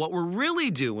 strikes rule, what we're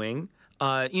really doing,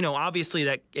 obviously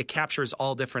that it captures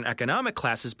all different economic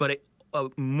classes, but it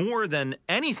more than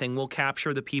anything will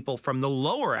capture the people from the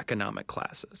lower economic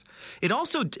classes. It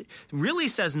also really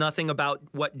says nothing about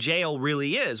what jail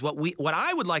really is, what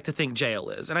I would like to think jail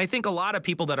is. And I think a lot of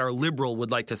people that are liberal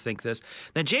would like to think this,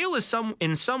 that jail is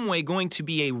in some way going to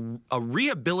be a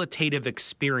rehabilitative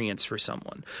experience for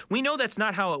someone. We know that's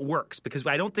not how it works because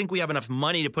I don't think we have enough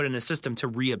money to put in a system to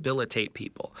rehabilitate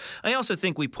people. I also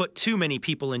think we put too many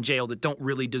people in jail that don't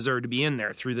really deserve to be in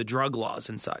there through the drug laws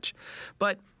and such.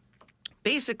 But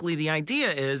basically, the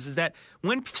idea is that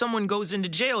when someone goes into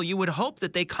jail, you would hope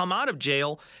that they come out of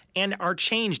jail and are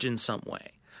changed in some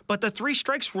way. But the 3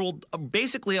 strikes rule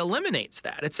basically eliminates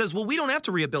that. It says, well, we don't have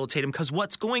to rehabilitate them because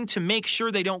what's going to make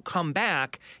sure they don't come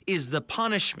back is the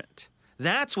punishment.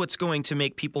 That's what's going to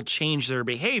make people change their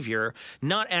behavior,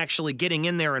 not actually getting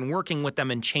in there and working with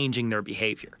them and changing their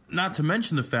behavior. Not to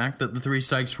mention the fact that the 3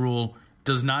 strikes rule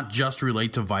does not just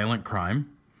relate to violent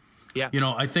crime. Yeah.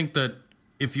 I think that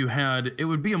if you had, it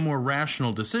would be a more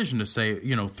rational decision to say,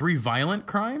 3 violent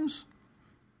crimes?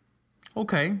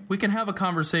 Okay, we can have a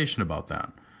conversation about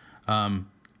that.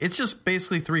 It's just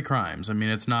basically 3 crimes. I mean,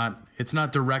 it's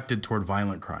not directed toward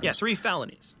violent crimes. Yeah, 3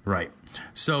 felonies. Right.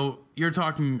 So you're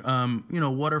talking,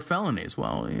 what are felonies?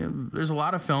 Well, there's a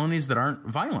lot of felonies that aren't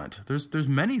violent. There's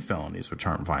many felonies which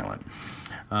aren't violent.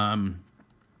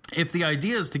 If the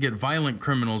idea is to get violent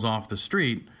criminals off the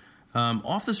street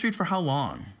for how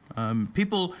long?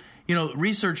 People,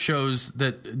 research shows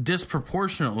that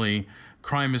disproportionately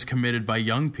crime is committed by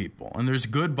young people, and there's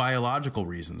good biological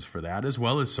reasons for that as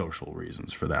well as social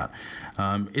reasons for that.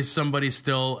 Is somebody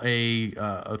still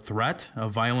a threat, a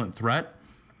violent threat?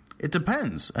 It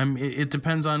depends. It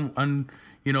depends on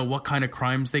what kind of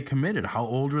crimes they committed. How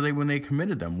old were they when they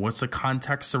committed them? What's the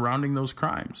context surrounding those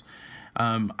crimes?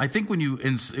 I think when you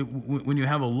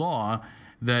have a law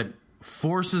that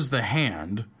forces the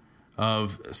hand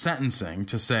of sentencing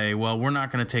to say, well, we're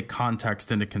not going to take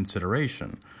context into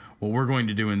consideration. What we're going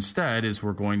to do instead is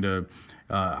we're going to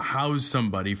house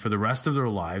somebody for the rest of their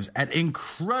lives at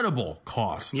incredible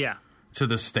cost to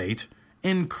the state.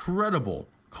 Incredible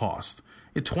cost.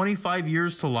 25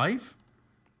 years to life?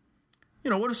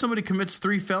 What if somebody commits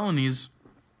 3 felonies,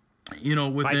 within...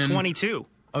 By 22.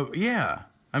 Yeah.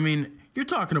 I mean, you're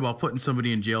talking about putting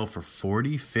somebody in jail for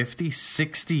 40, 50,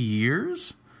 60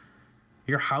 years?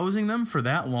 You're housing them for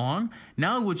that long?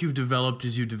 Now what you've developed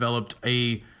is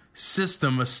a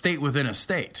system, a state within a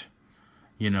state.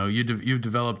 You've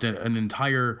developed an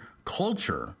entire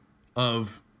culture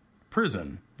of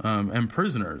prison and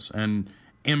prisoners and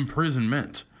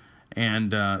imprisonment.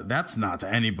 And that's not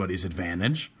to anybody's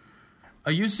advantage.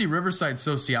 A UC Riverside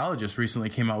sociologist recently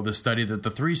came out with a study that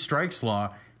the 3 strikes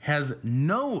law has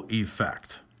no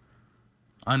effect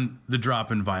on the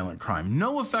drop in violent crime.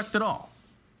 No effect at all.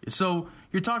 So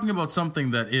you're talking about something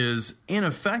that is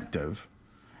ineffective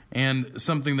and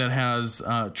something that has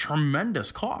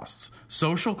tremendous costs,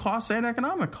 social costs and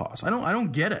economic costs. I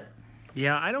don't get it.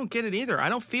 Yeah, I don't get it either. I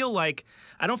don't feel like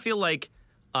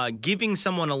giving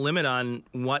someone a limit on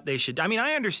what they should. I mean,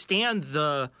 I understand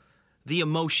the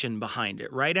emotion behind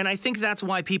it, right? And I think that's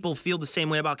why people feel the same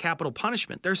way about capital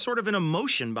punishment. There's sort of an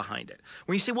emotion behind it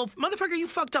where you say, well, motherfucker, you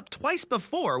fucked up twice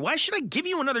before. Why should I give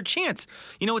you another chance?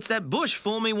 It's that Bush,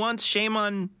 fool me once, shame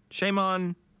on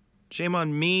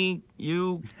me,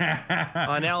 you.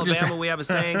 On Alabama, we have a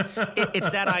saying.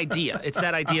 It's that idea. It's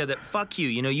that idea that fuck you.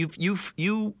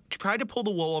 You tried to pull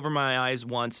the wool over my eyes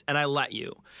once, and I let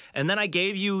you. And then I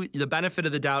gave you the benefit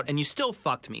of the doubt, and you still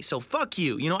fucked me. So fuck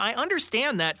you. I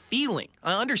understand that feeling.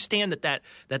 I understand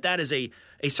that is a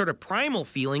sort of primal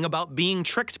feeling about being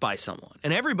tricked by someone.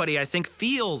 And everybody, I think,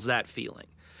 feels that feeling.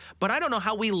 But I don't know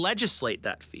how we legislate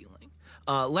that feeling.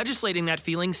 Legislating that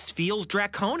feeling feels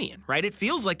draconian, right? It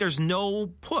feels like there's no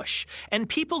push. And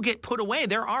people get put away.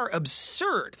 There are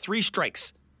absurd 3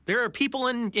 strikes. There are people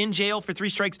in jail for 3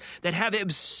 strikes that have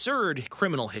absurd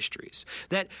criminal histories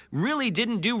that really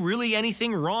didn't do really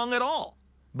anything wrong at all.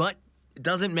 But it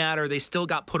doesn't matter. They still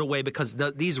got put away because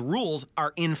these rules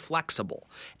are inflexible.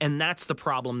 And that's the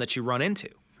problem that you run into.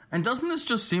 And doesn't this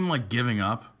just seem like giving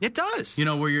up? It does.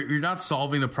 Where you're not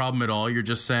solving the problem at all. You're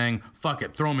just saying, fuck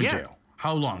it, throw them in jail.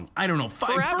 How long? I don't know.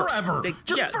 Forever. They can't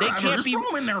just be, throw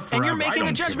them in there forever. And you're making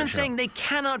a judgment saying they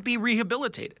cannot be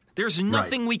rehabilitated. There's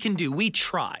nothing we can do. We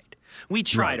tried.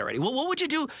 Already. Well, what would you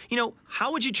do?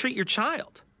 How would you treat your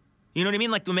child? You know what I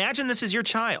mean? Like, imagine this is your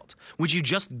child. Would you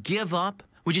just give up?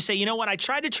 Would you say, you know what? I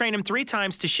tried to train him 3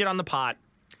 times to shit on the pot.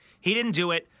 He didn't do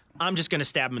it. I'm just going to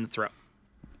stab him in the throat.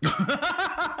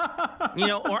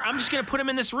 Or I'm just going to put him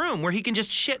in this room where he can just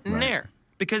shit in there.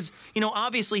 Because,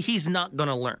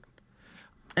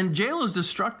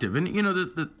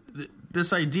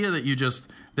 this idea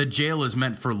that jail is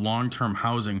meant for long-term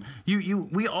housing.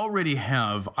 We already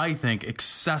have, I think,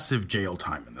 excessive jail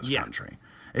time in this country.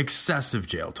 Excessive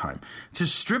jail time. To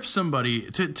strip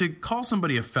somebody, to call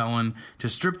somebody a felon, to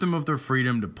strip them of their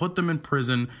freedom, to put them in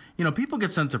prison. People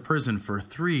get sent to prison for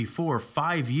 3, 4,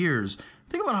 5 years.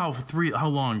 Think about how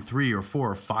long 3 or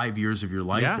 4 or 5 years of your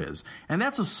life is. And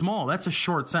that's a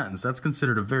short sentence. That's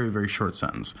considered a very, very short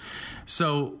sentence.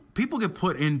 So people get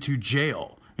put into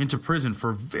jail, into prison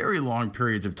for very long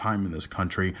periods of time in this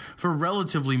country for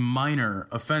relatively minor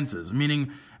offenses.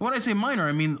 Meaning, when I say minor,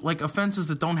 I mean like offenses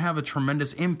that don't have a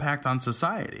tremendous impact on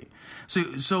society.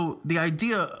 So the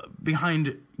idea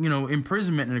behind,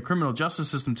 imprisonment in a criminal justice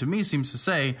system to me seems to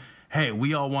say, hey,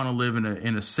 we all want to live in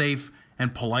a safe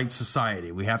and polite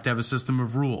society. We have to have a system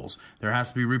of rules. There has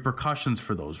to be repercussions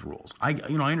for those rules. I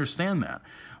understand that.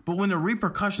 But when the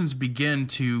repercussions begin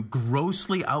to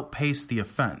grossly outpace the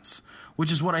offense,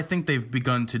 which is what I think they've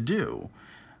begun to do,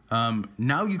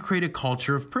 now you create a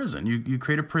culture of prison. You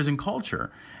create a prison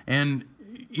culture. And,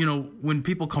 when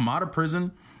people come out of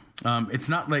prison, it's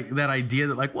not like that idea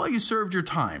that like, well, you served your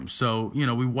time. So,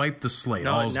 we wiped the slate.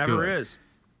 No, All's it never good. is.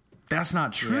 That's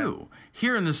not true. Yeah.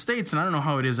 Here in the States, and I don't know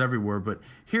how it is everywhere, but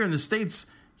here in the States,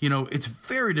 it's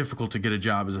very difficult to get a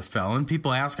job as a felon.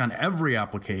 People ask on every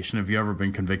application, have you ever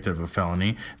been convicted of a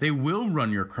felony? They will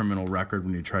run your criminal record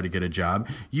when you try to get a job.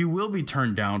 You will be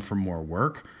turned down for more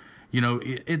work.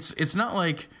 It's not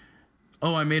like,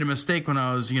 oh, I made a mistake when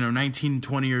I was, 19,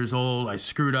 20 years old. I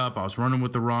screwed up. I was running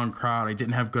with the wrong crowd. I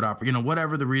didn't have good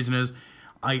whatever the reason is.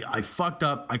 I fucked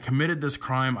up. I committed this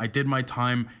crime. I did my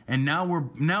time, and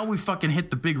now we fucking hit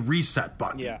the big reset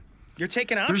button. Yeah, you're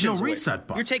taking options. There's no reset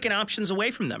button. You're taking options away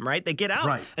from them, right? They get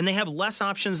out, and they have less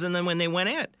options than when they went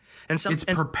in. And it's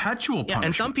perpetual punishment.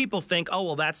 And some people think, oh,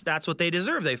 well, that's what they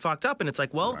deserve. They fucked up, and it's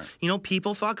like, well,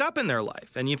 people fuck up in their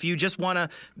life, and if you just want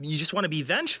to be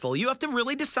vengeful, you have to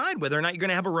really decide whether or not you're going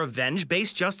to have a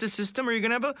revenge-based justice system or you're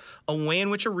going to have a way in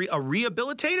which a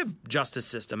rehabilitative justice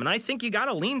system. And I think you got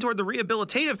to lean toward the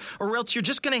rehabilitative, or else you're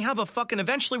just going to have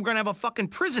eventually we're going to have a fucking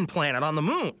prison planet on the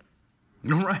moon.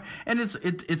 Right, and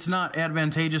it's not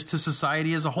advantageous to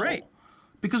society as a whole. Right.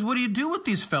 Because what do you do with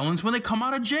these felons when they come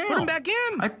out of jail? Put them back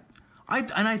in.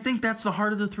 I think that's the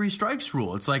heart of the 3 strikes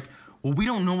rule. It's like, well, we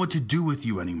don't know what to do with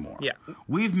you anymore. Yeah.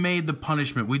 We've made the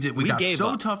punishment. We got so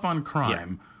up. tough on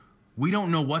crime. Yeah. We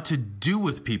don't know what to do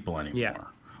with people anymore. Yeah.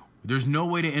 There's no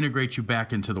way to integrate you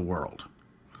back into the world.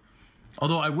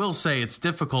 Although I will say it's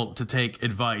difficult to take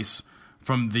advice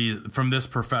from this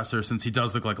professor, since he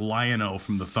does look like Lion-O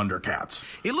from the Thundercats.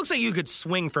 He looks like you could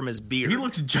swing from his beard. He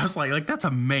looks just like that's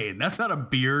a mane. That's not a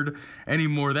beard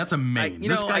anymore. That's a mane.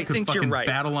 This guy could fucking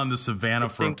battle on the savannah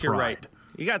for a pride. You're right.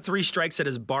 You got 3 strikes at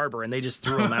his barber, and they just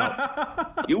threw him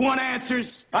out. You want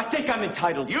answers? I think I'm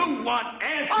entitled. You want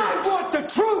answers? I want the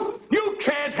truth! You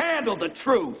can't handle the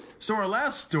truth! So our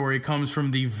last story comes from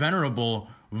the venerable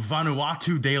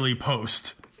Vanuatu Daily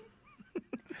Post.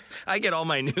 I get all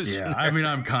my news from there. I mean,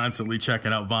 I'm constantly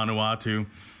checking out Vanuatu.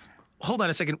 Hold on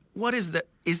a second. What is the...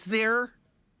 Is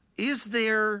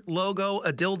their logo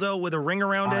a dildo with a ring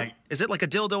around it? Is it like a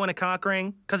dildo and a cock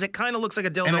ring? Because it kind of looks like a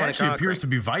dildo and a cock ring. And it actually appears to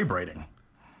be vibrating.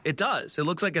 It does. It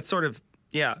looks like it's sort of...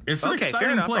 Yeah. It's an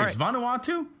exciting place. Right.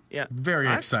 Vanuatu? Yeah.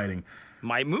 Very exciting.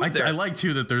 Might move there. I like,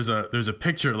 too, that there's a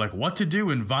picture, like, what to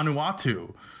do in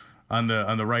Vanuatu on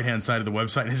the right-hand side of the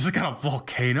website. And it's just got a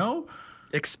volcano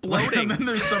exploding. And then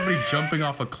there's somebody jumping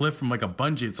off a cliff from like a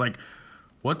bungee. It's like,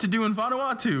 what to do in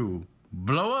Vanuatu?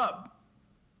 Blow up.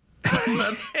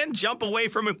 And jump away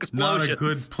from explosions. Not a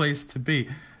good place to be.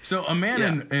 So a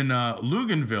man in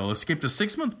Luganville escaped a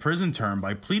 6-month prison term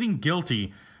by pleading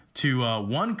guilty to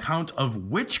 1 count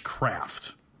of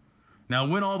witchcraft. Now,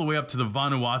 went all the way up to the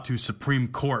Vanuatu Supreme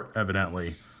Court,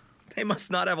 evidently. They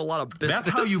must not have a lot of business. That's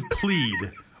how you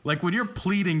plead. Like when you're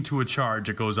pleading to a charge,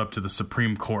 it goes up to the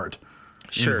Supreme Court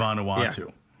in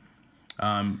Vanuatu.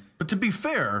 Yeah. But to be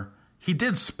fair, he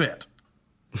did spit.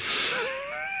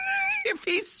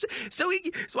 He's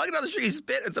walking down the street, he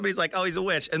spit, and somebody's like, "Oh, he's a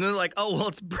witch," and then they're like, "Oh, well,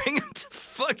 let's bring him to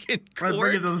fucking court."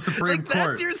 Bring him to the Supreme Court.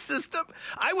 That's your system.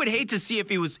 I would hate to see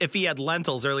if he had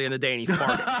lentils early in the day and he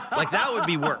farted. Like that would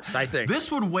be worse. I think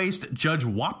this would waste Judge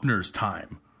Wapner's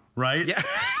time, right? Yeah.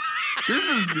 This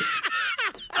is.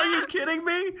 Are you kidding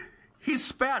me? He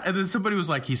spat, and then somebody was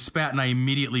like, "He spat," and I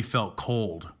immediately felt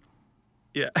cold.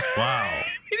 Yeah. Wow.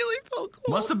 Immediately felt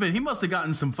cold. He must have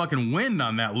gotten some fucking wind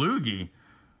on that loogie.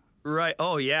 Right.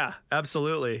 Oh, yeah,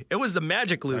 absolutely. It was the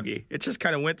magic loogie. It just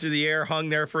kind of went through the air, hung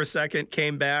there for a second,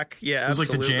 came back. Yeah,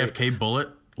 absolutely. It was like the JFK bullet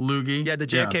loogie. Yeah, the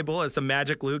JFK bullet. It's the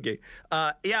magic loogie.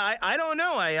 I don't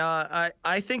know.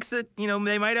 I think that,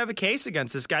 they might have a case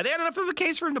against this guy. They had enough of a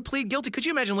case for him to plead guilty. Could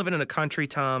you imagine living in a country,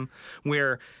 Tom,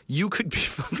 where you could be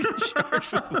fucking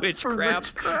charged with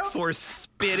witchcraft for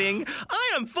spitting?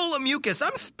 I am full of mucus.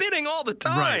 I'm spitting all the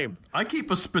time. Right. I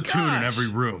keep a spittoon in every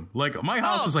room. Like, my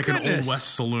house is like an Old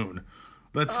West saloon.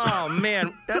 Oh,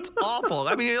 man, that's awful.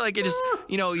 I mean,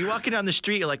 you're walking down the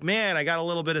street, you're like, man, I got a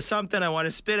little bit of something, I want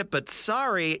to spit it, but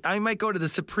sorry, I might go to the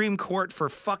Supreme Court for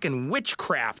fucking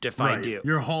witchcraft if I do.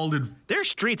 You're hauled in. Their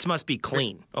streets must be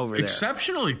clean over there.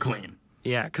 Exceptionally clean.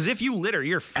 Yeah, because if you litter,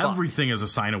 you're fucked. Everything is a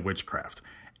sign of witchcraft.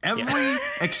 Every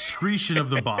excretion of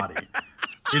the body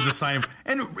is a sign of...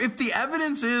 And if the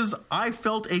evidence is, I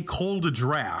felt a cold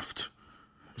draft.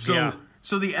 So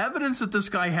the evidence that this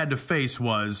guy had to face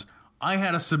was... I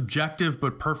had a subjective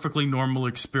but perfectly normal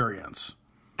experience.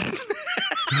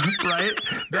 Right?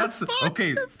 That's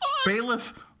okay.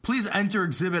 Bailiff, please enter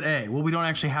Exhibit A. Well, we don't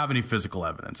actually have any physical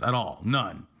evidence at all.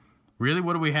 None. Really?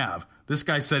 What do we have? This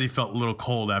guy said he felt a little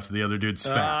cold after the other dude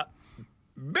spat.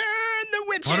 Burn the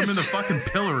witches! Put him in the fucking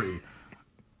pillory.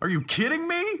 Are you kidding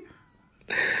me?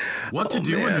 What to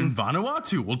do in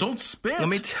Vanuatu? Well, don't spit.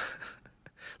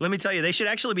 Let me tell you, they should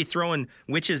actually be throwing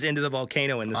witches into the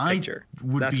volcano in this picture. I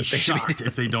would be shocked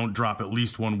if they don't drop at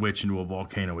least one witch into a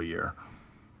volcano a year.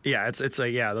 Yeah, that's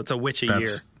a witch a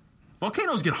year.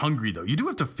 Volcanoes get hungry, though. You do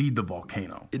have to feed the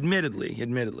volcano. Admittedly.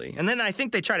 And then I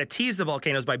think they try to tease the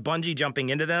volcanoes by bungee jumping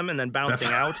into them and then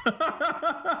bouncing out.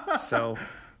 So,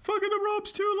 fucking the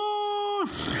rope's too long.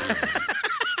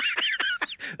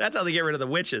 That's how they get rid of the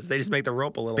witches. They just make the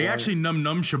rope a little longer. They actually num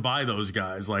shabai those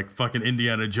guys, like fucking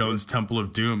Indiana Jones' Temple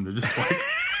of Doom. They're just like...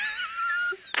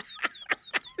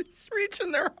 It's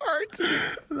reaching their heart.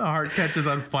 The heart catches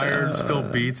on fire and still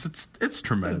beats. It's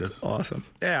tremendous. That's awesome.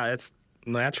 Yeah, it's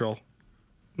natural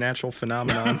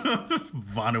phenomenon.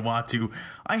 Vanuatu.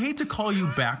 I hate to call you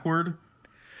backward.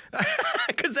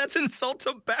 Because that's insult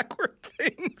to backward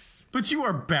things. But you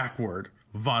are backward.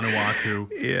 Vanuatu.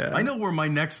 Yeah. I know where my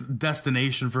next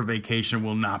destination for vacation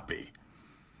will not be.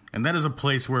 And that is a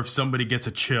place where if somebody gets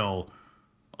a chill,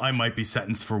 I might be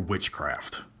sentenced for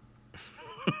witchcraft.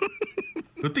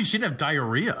 Good thing she didn't have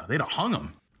diarrhea. They'd have hung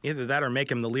him. Either that or make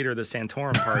him the leader of the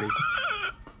Santorum party.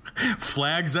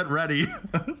 Flags at ready.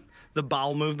 The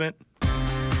bowel movement.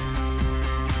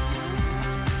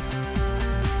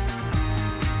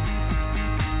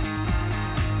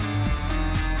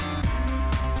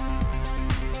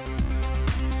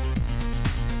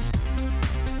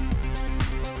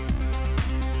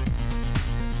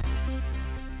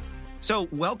 So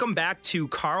welcome back to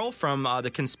Carl from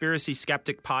the Conspiracy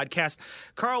Skeptic podcast.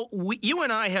 Carl, you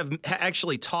and I have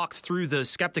actually talked through the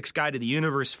Skeptics Guide to the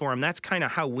Universe forum. That's kind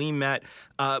of how we met.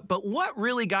 But what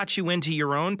really got you into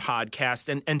your own podcast?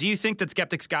 And do you think that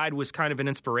Skeptics Guide was kind of an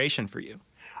inspiration for you?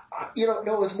 No,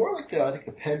 it was more like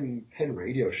the Penn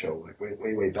radio show, like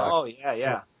way back. Oh,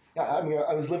 yeah. Yeah, I mean,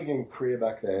 I was living in Korea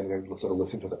back then, and I would sort of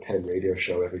listen to the Penn radio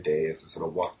show every day as I sort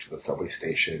of walked to the subway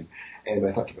station. And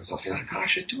I thought to myself, I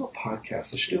should do a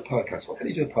podcast. What can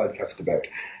I do a podcast about?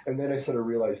 And then I sort of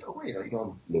realized,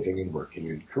 I'm living and working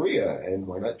in Korea, and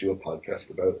why not do a podcast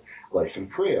about life in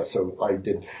Korea? So I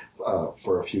did,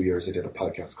 for a few years, I did a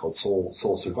podcast called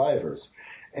Soul Survivors.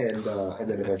 And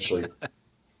then eventually,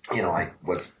 I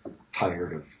was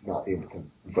tired of not being able to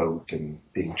vote and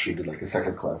being treated like a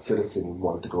second-class citizen and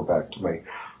wanted to go back to my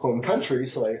home country.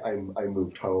 So I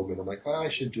moved home, and I'm like, I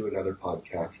should do another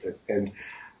podcast. And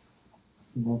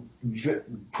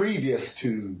previous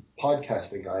to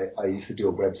podcasting, I used to do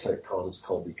a website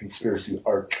called the Conspiracy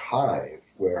Archive,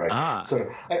 where I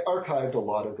archived a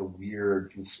lot of the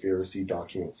weird conspiracy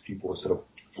documents people were sort of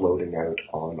floating out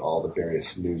on all the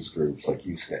various news groups, like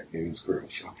Usenet news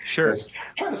groups. Sure. I was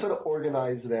trying to sort of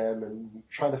organize them and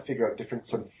trying to figure out different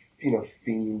sort of,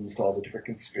 themes to all the different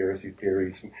conspiracy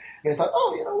theories. And I thought,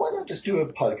 why not just do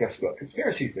a podcast about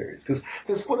conspiracy theories? Because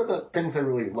one of the things I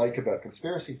really like about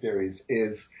conspiracy theories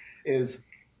is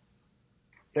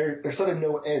there's sort of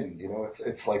no end,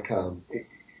 It's like,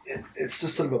 it's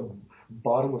just sort of a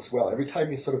bottomless well. Every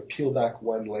time you sort of peel back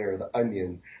one layer of the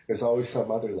onion, there's always some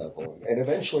other level. And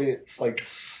eventually it's like,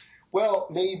 well,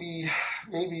 maybe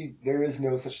there is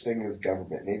no such thing as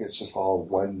government. Maybe it's just all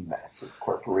one massive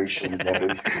corporation that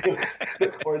is,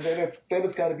 or then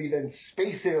it's got to be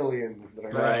space aliens that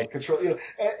are now in control.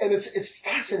 And it's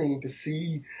fascinating to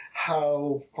see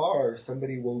how far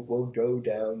somebody will go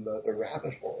down the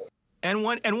rabbit hole. And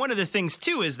one of the things,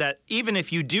 too, is that even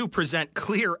if you do present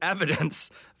clear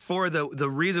evidence for the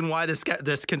reason why this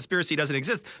conspiracy doesn't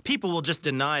exist, people will just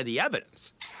deny the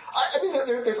evidence. I mean,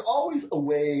 there's always a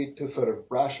way to sort of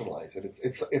rationalize it.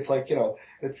 It's like, a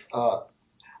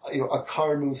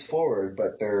car moves forward,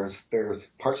 but there's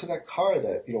parts of that car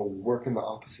that, work in the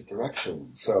opposite direction.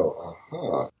 So,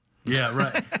 Yeah,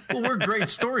 right. Well, we're great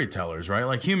storytellers, right?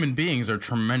 Like, human beings are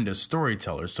tremendous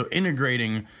storytellers. So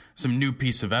integrating some new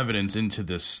piece of evidence into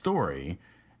this story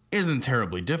isn't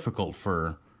terribly difficult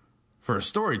for a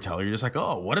storyteller. You're just like,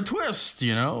 oh, what a twist,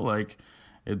 Like,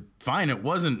 fine, it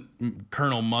wasn't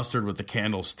Colonel Mustard with the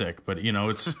candlestick, but,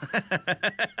 it's...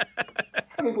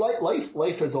 I mean,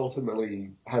 life has a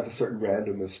certain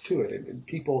randomness to it, and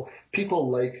people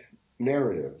like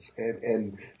narratives,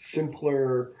 and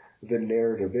simpler the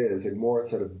narrative is, and more it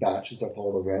sort of batches up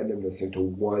all the randomness into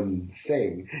one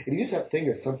thing. And if that thing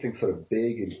is something sort of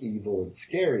big and evil and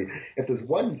scary, if there's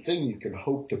one thing you can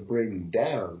hope to bring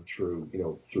down through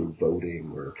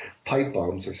voting or pipe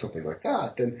bombs or something like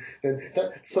that, then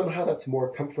that somehow that's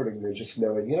more comforting than just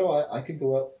knowing, I could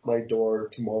go up my door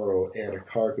tomorrow and a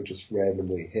car could just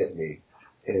randomly hit me.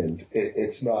 And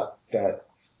it's not that,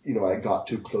 I got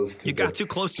too close to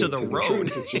the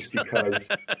road. It's just because...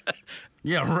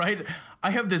 Yeah, right.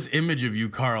 I have this image of you,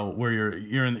 Carl, where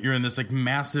you're in this like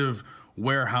massive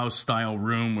warehouse style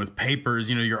room with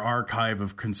papers, your archive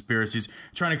of conspiracies,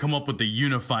 trying to come up with the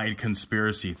unified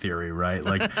conspiracy theory, right?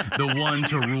 Like the one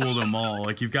to rule them all.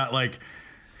 Like you've got like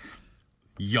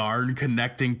yarn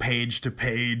connecting page to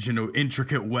page in an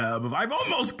intricate web of I've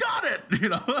almost got it,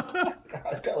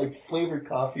 I've got like flavored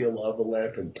coffee, a lava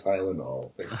lamp, and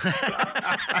Tylenol.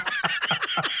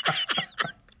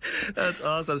 That's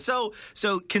awesome. So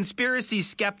Conspiracy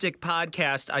Skeptic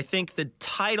Podcast, I think the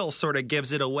title sort of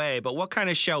gives it away, but what kind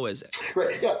of show is it?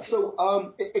 Right, yeah. So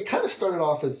it kind of started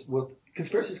off as with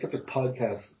Conspiracy Skeptic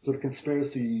Podcast, sort of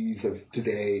conspiracies of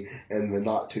today and the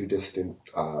not too distant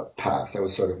past. That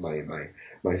was sort of my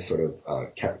sort of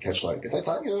catchline, because I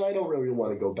thought, I don't really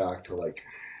want to go back to like,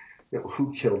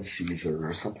 who killed Caesar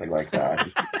or something like that.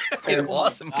 An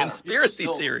awesome conspiracy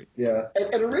theory. Yeah.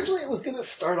 And originally it was going to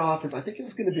start off as, I think it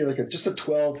was going to be like just a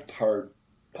 12-part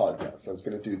podcast. I was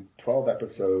going to do 12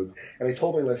 episodes, and I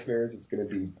told my listeners it's going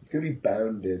to be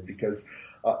bounded, because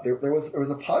there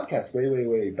was a podcast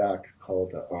way back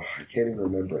called, I can't even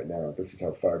remember it now. This is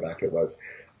how far back it was.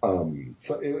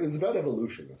 So it was about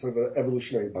evolution. Sort of an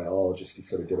evolutionary biologist. He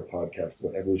sort of did a podcast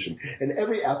about evolution, and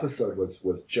every episode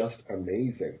was just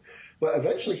amazing. But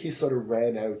eventually he sort of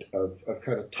ran out of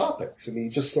kind of topics, and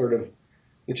it just sort of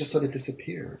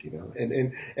disappeared,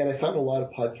 And I found a lot of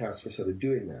podcasts were sort of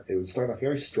doing that. They would start off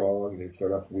very strong, they'd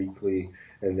start off weekly,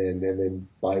 and then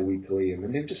bi-weekly, and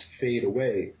then they'd just fade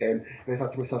away. And I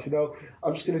thought to myself,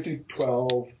 I'm just going to do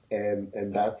 12,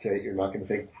 and that's it. You're not going to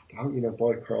think,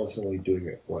 boy, Carl's only doing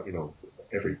it,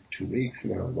 every 2 weeks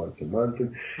now, once a month.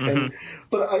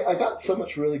 But I got so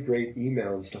much really great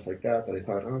email and stuff like that I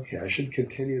thought, okay, I should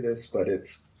continue this, but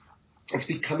it's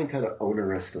becoming kind of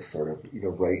onerous to sort of,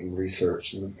 write and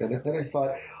research. And then I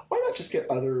thought, why not just get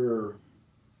other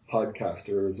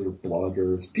podcasters or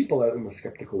bloggers, people out in the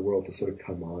skeptical world to sort of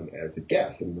come on as a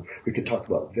guest, and we could talk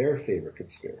about their favorite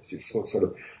conspiracies, so sort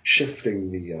of shifting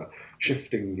the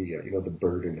the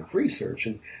burden of research.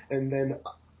 And then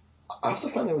I also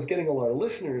found I was getting a lot of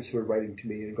listeners who were writing to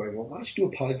me and going, well, why don't you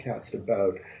do a podcast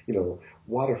about,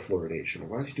 water fluoridation? Or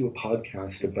why don't you do a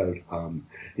podcast about,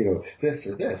 this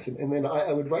or this? And then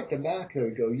I would write them back and I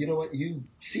would go, you know what, you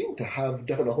seem to have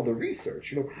done all the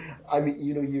research. You're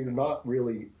not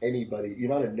really anybody, you're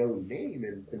not a known name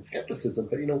in skepticism,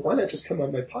 but, why not just come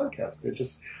on my podcast?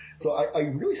 So I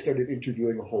really started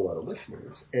interviewing a whole lot of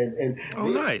listeners.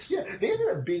 Nice. Yeah, they ended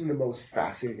up being the most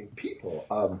fascinating people.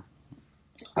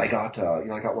 I got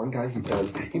one guy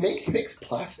he makes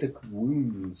plastic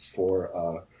wounds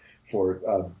for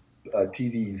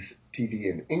TV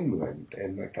in England,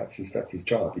 and like that's his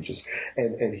job. He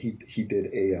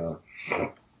did a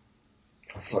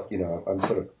I'm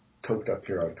sort of coked up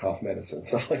here on cough medicine and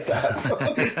stuff like that.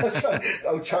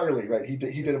 Charlie, right? He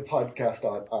did a podcast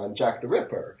on Jack the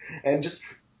Ripper, and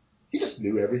he just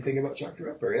knew everything about Jack the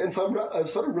Ripper, and so I'm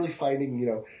sort of really finding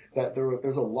that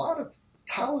there's a lot of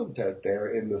talent out there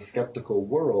in the skeptical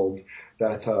world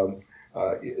that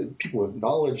people with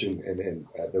knowledge and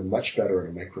they're much better on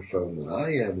a microphone than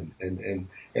I am,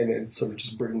 and sort of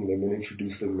just bringing them and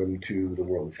introducing them to the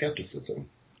world of skepticism.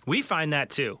 We find that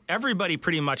too. Everybody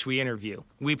pretty much we interview,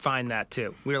 we find that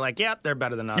too. We're like, yep, they're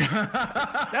better than us.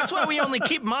 That's why we only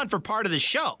keep them on for part of the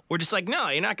show. We're just like, no,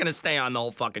 you're not going to stay on the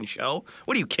whole fucking show.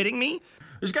 What are you kidding me?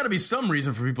 there's got to be some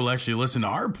reason for people to actually listen to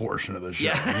our portion of the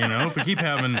show. If we keep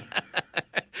having...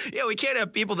 Yeah, we can't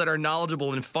have people that are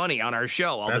knowledgeable and funny on our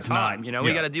show all the time.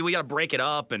 We got to break it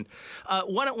up. And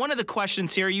one of the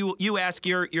questions here, you ask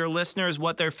your listeners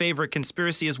what their favorite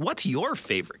conspiracy is. What's your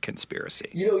favorite conspiracy?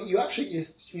 You actually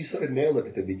you sort of nailed it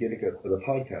at the beginning of the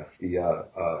podcast,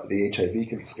 the HIV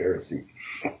conspiracy,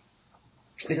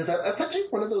 because that's actually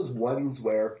one of those ones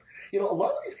where a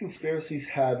lot of these conspiracies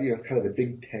have kind of the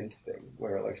big tent thing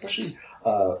where, like, especially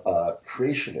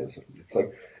creationism. It's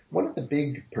like, one of the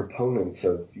big proponents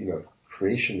of,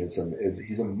 creationism is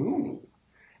he's a Moonie.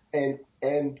 And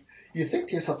you think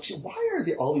to yourself, gee, why are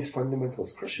all these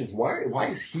fundamentalist Christians, why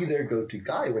is he their go-to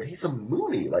guy when he's a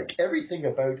Moonie? Like, everything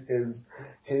about his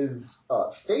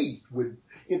faith would,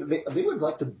 they would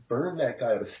like to burn that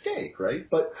guy at a stake, right?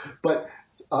 But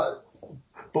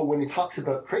when he talks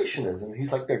about creationism,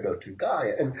 he's like their go-to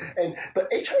guy. But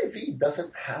HIV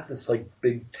doesn't have this, like,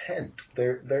 big tent.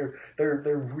 They're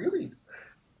really...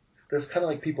 There's kind of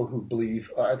like people who believe,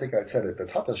 I think I said it at the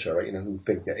top of the show, right? Who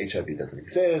think that HIV doesn't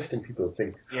exist, and people who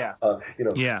think, that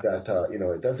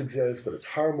it does exist, but it's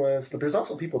harmless. But there's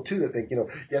also people too that think,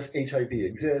 yes, HIV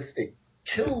exists, it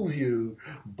kills you,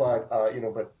 but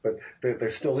there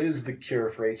still is the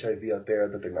cure for HIV out there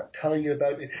that they're not telling you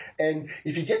about. And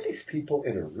if you get these people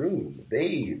in a room,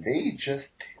 they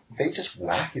just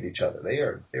whack at each other.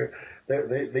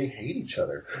 They hate each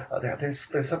other.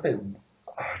 There's something.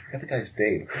 I forget the guy's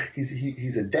name.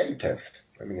 He's a dentist.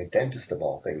 I mean, a dentist of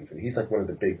all things, and he's like one of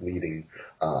the big leading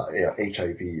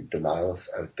HIV denialists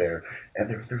out there. And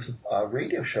there's a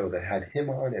radio show that had him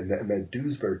on, and that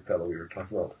Duesberg fellow we were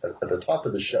talking about at the top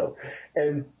of the show.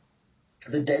 And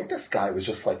the dentist guy was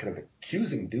just like kind of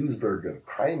accusing Duesberg of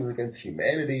crimes against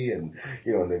humanity, and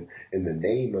in the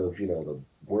name of the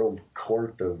World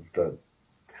Court of the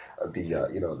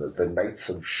Knights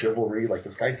of Chivalry, like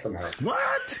this guy somehow.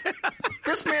 What?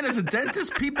 This man is a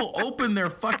dentist? People open their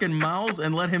fucking mouths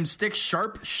and let him stick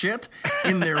sharp shit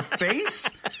in their face?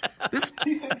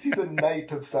 He thinks he's a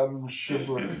knight of some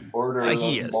chivalry order.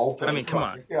 He is. Malta. I mean, come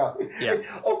on. Yeah.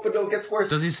 But no, it gets worse.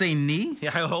 Does he say knee? Yeah,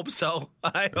 I hope so.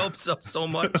 I hope so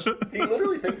much. He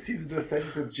literally thinks he's a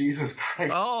descendant of Jesus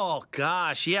Christ. Oh,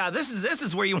 gosh. Yeah, this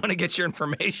is where you want to get your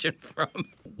information from.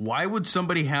 Why would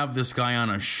somebody have this guy on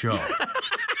a show?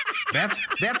 That's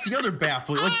the other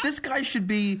baffling. Like, this guy should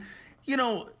be,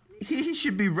 he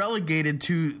should be relegated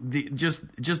to the just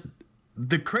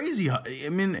the crazy. I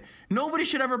mean, nobody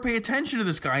should ever pay attention to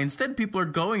this guy. Instead, people are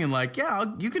going and like, yeah,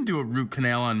 you can do a root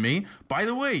canal on me. By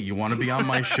the way, you want to be on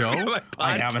my show?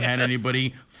 I haven't had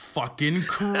anybody fucking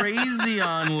crazy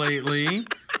on lately.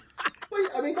 Well,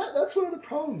 I mean, that's one of the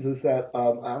problems is that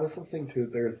I was listening to,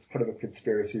 there's kind of a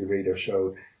conspiracy radio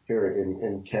show here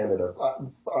in Canada,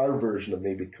 our version of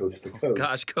maybe Coast to Coast.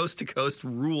 Gosh, Coast to Coast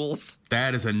rules.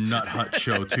 That is a nut hut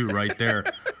show too, right there.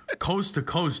 Coast to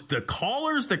Coast. The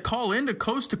callers that call into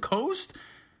Coast to Coast,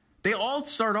 they all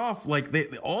start off like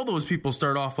all those people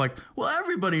start off like, well,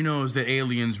 everybody knows that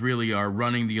aliens really are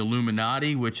running the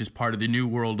Illuminati, which is part of the New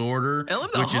World Order. I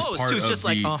love the host who's just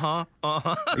like,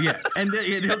 Yeah, and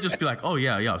he'll just be like, oh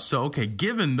yeah. So okay,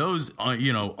 given those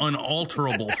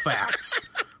unalterable facts.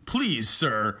 Please,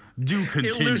 sir, do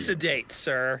continue. Elucidate,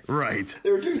 sir. Right.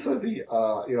 They were doing sort of the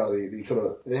sort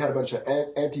of, they had a bunch of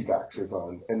anti-vaxxers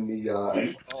on, and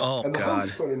the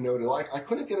host sort of noted, like, I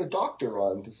couldn't get a doctor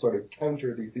on to sort of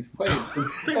counter these claims.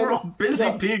 They were all busy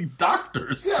being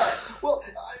doctors. Yeah. Well,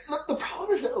 the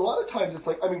problem is that a lot of times it's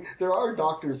like, I mean, there are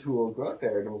doctors who will go out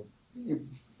there and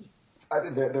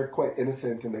they're quite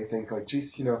innocent, and they think like,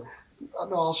 geez, no,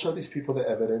 I'll show these people the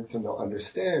evidence and they'll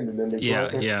understand. And then they go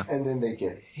out there and then they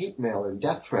get hate mail and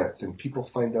death threats, and people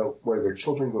find out where their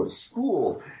children go to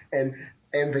school, and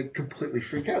they completely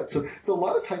freak out. So a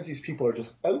lot of times these people are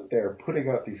just out there putting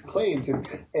out these claims,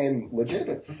 and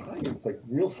legitimate science, like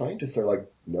real scientists are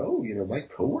like, no, my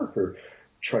coworker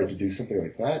tried to do something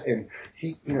like that, and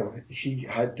he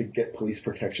had to get police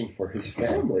protection for his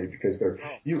family because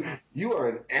you are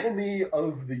an enemy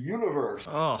of the universe.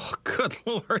 Oh, good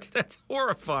Lord, that's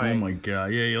horrifying. Oh my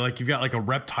God, yeah, you've got like a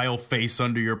reptile face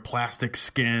under your plastic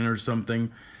skin or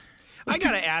something. I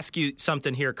gotta ask you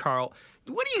something here, Carl.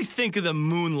 What do you think of the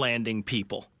moon landing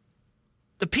people?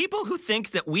 The people who think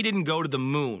that we didn't go to the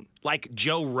moon, like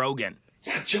Joe Rogan.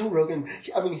 Yeah, Joe Rogan,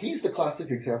 I mean, he's the classic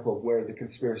example of where the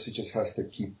conspiracy just has to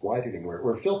keep widening.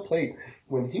 Where Phil Plait,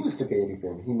 when he was debating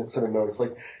them, he sort of noticed,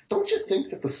 like, don't you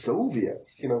think that the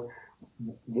Soviets,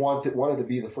 wanted to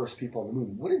be the first people on the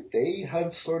moon? Wouldn't they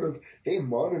have they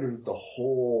monitored the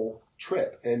whole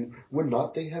trip, and would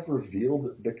not they have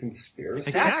revealed the conspiracy?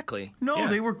 Exactly. No,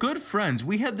 they were good friends.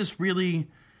 We had this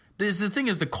the thing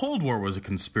is, the Cold War was a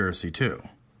conspiracy, too.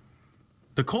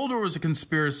 The Cold War was a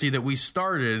conspiracy that we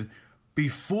started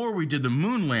before we did the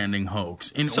moon landing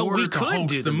hoax in order to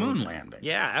hoax the moon landing.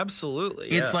 Yeah, absolutely.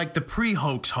 It's like the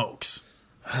pre-hoax hoax.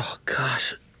 Oh,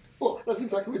 gosh. Well, that's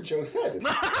exactly what Joe said.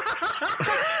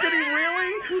 Did he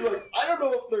really? He was like, I don't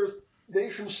know if there's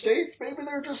nation states. Maybe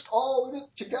they're just all in it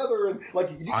together. And like,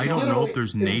 I don't know if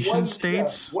there's nation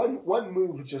states. Yeah, one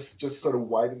move just sort of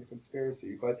widened the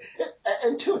conspiracy. But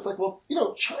and two, it's like, well,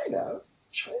 China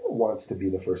wants to be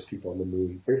the first people on the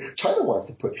moon. China wants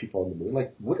to put people on the moon.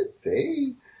 Like, wouldn't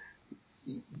they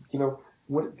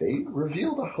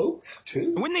reveal the hoax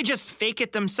too? Wouldn't they just fake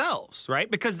it themselves, right?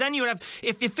 Because then you would have,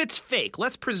 if it's fake,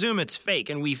 let's presume it's fake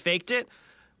and we faked it.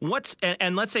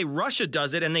 And let's say Russia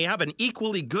does it and they have an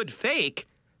equally good fake,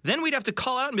 then we'd have to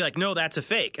call it out and be like, no, that's a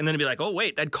fake. And then it'd be like, oh,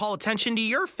 wait, that'd call attention to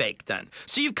your fake then.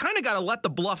 So you've kind of got to let the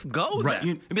bluff go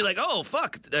then. And be like, oh,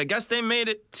 fuck, I guess they made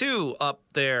it too up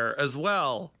there as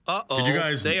well. Uh-oh, did you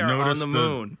guys they are notice on the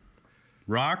moon.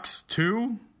 Rocks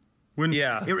too?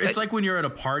 It's like when you're at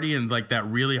a party and like that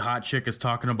really hot chick is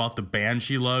talking about the band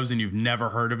she loves and you've never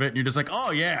heard of it. And you're just like, oh,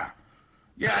 yeah.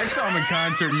 Yeah, I saw him in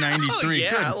concert in 93. Oh,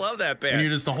 yeah, good. I love that band. And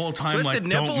you're just the whole time Twisted like,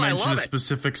 Nipple, don't mention a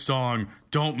specific song.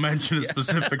 Don't mention a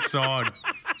specific song.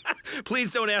 Please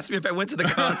don't ask me if I went to the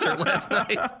concert last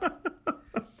night.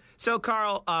 So,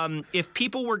 Carl, if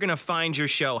people were going to find your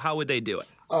show, how would they do it?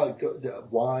 Go to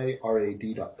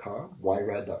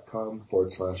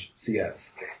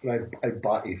yrad.com/CS. And I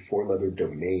bought a 4-letter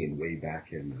domain way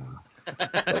back in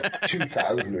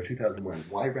 2000 or 2001.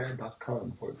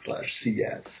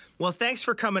 yrad.com/CS. Well, thanks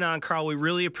for coming on, Carl. We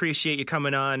really appreciate you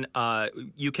coming on.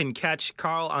 You can catch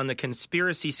Carl on The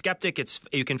Conspiracy Skeptic.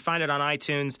 You can find it on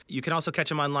iTunes. You can also catch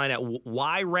him online at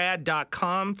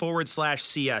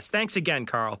yrad.com/CS. Thanks again,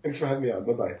 Carl. Thanks for having me on.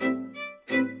 Bye-bye.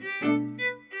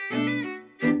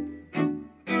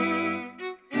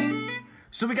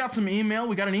 So we got some email.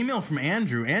 We got an email from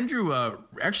Andrew. Andrew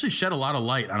actually shed a lot of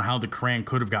light on how the Koran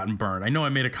could have gotten burned. I know I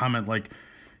made a comment like,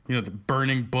 that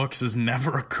burning books is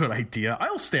never a good idea.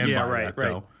 I'll stand by that,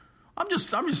 though. I'm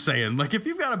just saying, like, if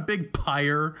you've got a big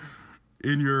pyre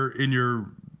in your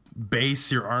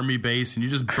base, your army base, and you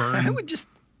just burn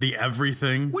the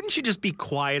everything. Wouldn't you just be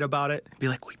quiet about it? Be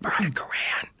like, we burned a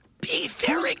Koran. Be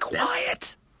very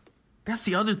quiet. That's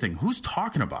the other thing. Who's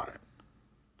talking about it?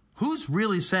 Who's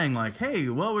really saying, like, hey,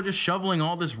 well, we're just shoveling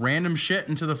all this random shit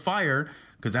into the fire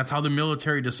because that's how the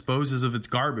military disposes of its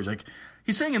garbage. Like,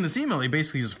 he's saying in this email, they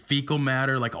basically just fecal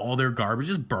matter, like all their garbage,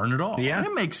 just burn it all. Yeah. And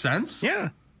it makes sense. Yeah.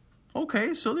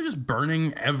 Okay, so they're just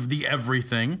burning the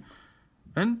everything.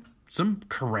 And some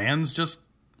Korans just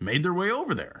made their way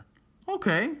over there.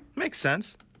 Okay. Makes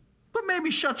sense. But maybe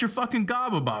shut your fucking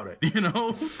gob about it,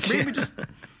 Maybe just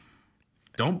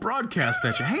don't broadcast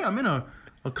that shit. Hey, I'm in a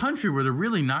country where they're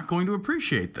really not going to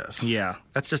appreciate this. Yeah,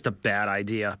 that's just a bad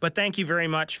idea. But thank you very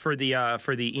much for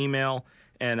the email,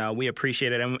 and we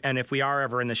appreciate it. And if we are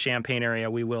ever in the Champaign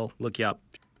area, we will look you up.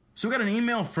 So we got an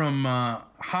email from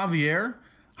Javier.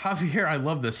 Javier, I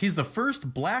love this. He's the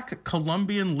first black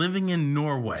Colombian living in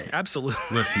Norway. Absolutely.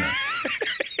 Listener.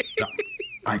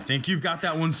 I think you've got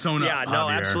that one sewn up, Yeah, no,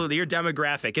 Javier. Absolutely. Your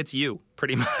demographic, it's you,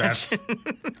 pretty much. That's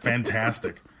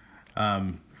fantastic.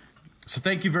 So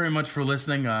thank you very much for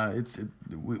listening.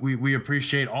 We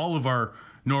appreciate all of our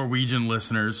Norwegian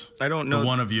listeners. I don't know. The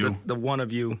one of you. The one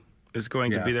of you is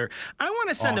going to be there. I want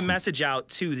to send a message out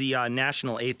to the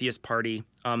National Atheist Party.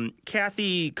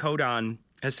 Kathy Kodon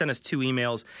has sent us 2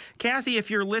 emails. Kathy,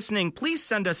 if you're listening, please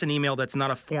send us an email that's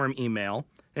not a form email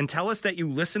and tell us that you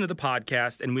listen to the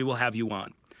podcast and we will have you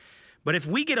on. But if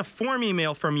we get a form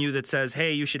email from you that says,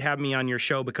 hey, you should have me on your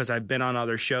show because I've been on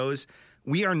other shows,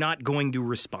 we are not going to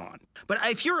respond. But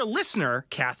if you're a listener,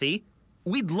 Kathy,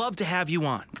 we'd love to have you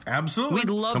on. Absolutely.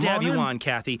 We'd love to have you on,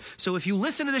 Kathy. So if you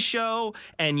listen to the show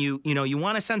and you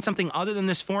want to send something other than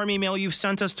this form email you've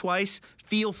sent us twice,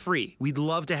 feel free. We'd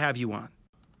love to have you on.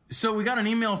 So we got an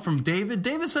email from David.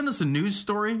 David sent us a news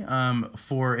story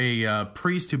for a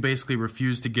priest who basically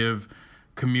refused to give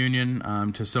communion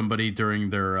to somebody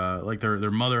during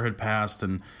their mother had passed,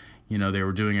 and they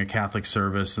were doing a Catholic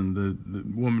service, and the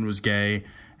woman was gay,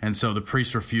 and so the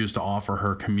priest refused to offer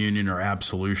her communion or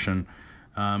absolution.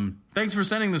 Thanks for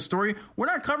sending this story. We're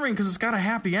not covering because it's got a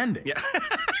happy ending. Yeah.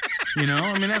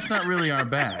 That's not really our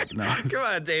bag. No. Come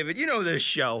on, David. You know this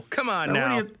show. Come on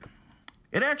now.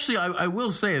 It actually, I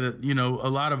will say that, a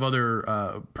lot of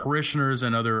other parishioners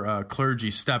and other clergy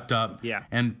stepped up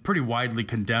and pretty widely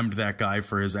condemned that guy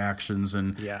for his actions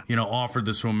and, offered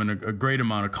this woman a great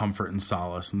amount of comfort and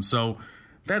solace. And so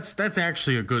that's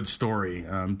actually a good story,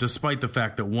 despite the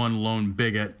fact that one lone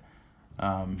bigot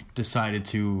decided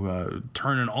to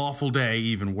turn an awful day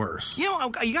even worse. You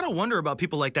know, you got to wonder about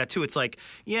people like that, too. It's like,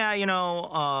 yeah,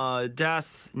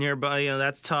 death nearby,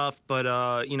 that's tough. But,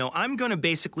 I'm going to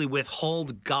basically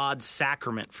withhold God's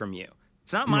sacrament from you.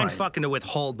 It's not mine fucking to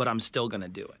withhold, but I'm still going to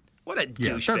do it. What a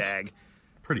douchebag.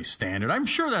 Pretty standard. I'm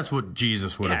sure that's what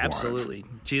Jesus would have wanted. Absolutely.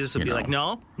 Jesus would be like,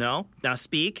 no. Now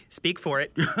speak for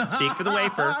it. Speak for the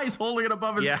wafer. He's holding it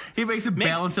above his... Yeah. He makes it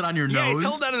balance it on your nose. Yeah, he's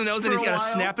holding it on the nose and he's got to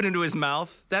snap it into his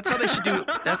mouth. That's how they should do it.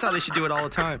 That's how they should do it all the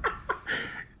time.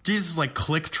 Jesus is like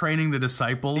click training the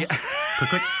disciples. Yeah. Click,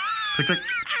 click, click, click.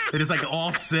 They just like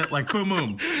all sit like boom,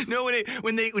 boom. No,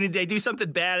 when they do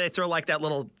something bad, they throw like that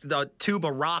little tube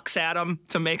of rocks at them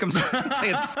to make them...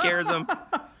 it scares them.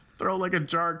 Throw like a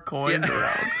jar of coins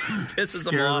around. Pisses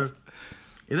them off.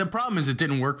 Yeah, the problem is it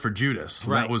didn't work for Judas.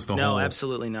 Right. That was the whole... No,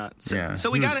 absolutely not.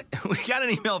 So we got an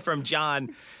email from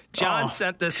John. John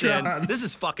sent this in. This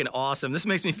is fucking awesome. This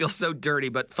makes me feel so dirty,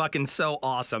 but fucking so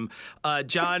awesome.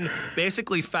 John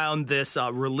basically found this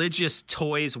religious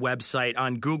toys website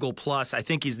on Google+. I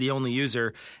think he's the only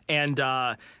user.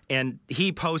 And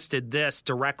he posted this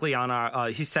directly on our.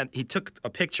 He took a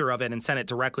picture of it and sent it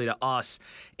directly to us.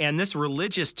 And this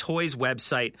religious toys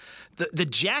website, the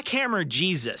Jackhammer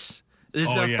Jesus is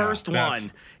the first one.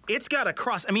 It's got a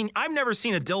cross. I mean, I've never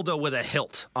seen a dildo with a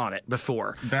hilt on it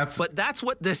before. But that's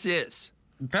what this is.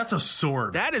 That's a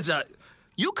sword. That is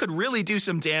you could really do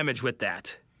some damage with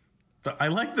that. I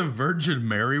like the Virgin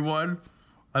Mary one.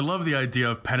 I love the idea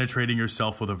of penetrating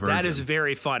yourself with a virgin. That is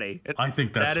very funny. I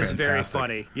think that's fantastic. Very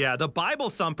funny. Yeah, the Bible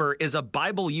Thumper is a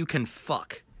Bible you can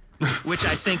fuck, which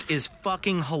I think is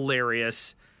fucking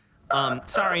hilarious.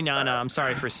 Sorry, Nana. I'm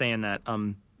sorry for saying that.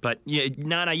 But yeah,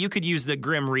 Nana, you could use the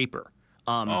Grim Reaper.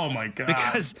 Oh my God!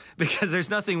 Because there's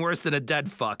nothing worse than a dead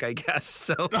fuck, I guess.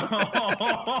 So.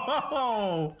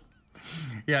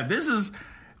 Yeah, this is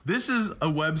a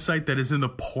website that is in the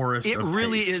poorest of taste. It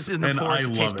really is in the poorest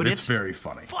of taste, but it's very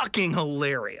funny. Fucking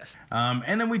hilarious.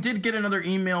 And then we did get another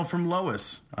email from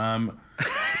Lois.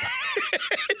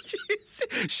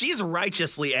 She's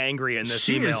righteously angry in this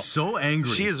email. She is so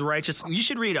angry. She is righteous. You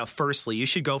should read firstly. You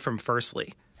should go from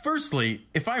firstly. Firstly,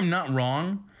 if I'm not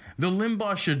wrong, the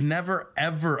Limbaugh should never,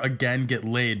 ever again get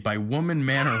laid by woman,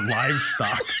 man, or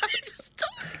livestock.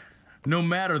 No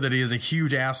matter that he is a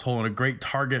huge asshole and a great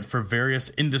target for various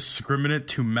indiscriminate,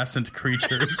 tumescent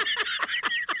creatures.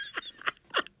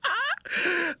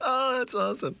 Oh, that's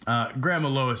awesome. Grandma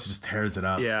Lois just tears it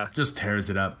up. Yeah. Just tears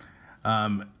it up.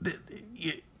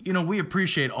 We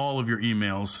appreciate all of your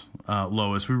emails,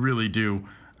 Lois. We really do.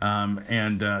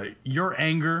 And your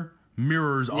anger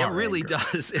mirrors our It really anger.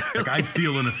 does. Like, I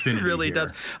feel an affinity. It really here.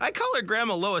 does. I call her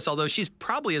Grandma Lois, although she's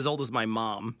probably as old as my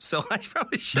mom, so I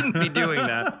probably shouldn't be doing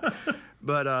that.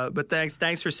 But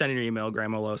thanks for sending your email,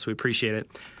 Grandma Lois. We appreciate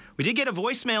it. We did get a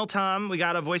voicemail, Tom. We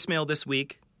got a voicemail this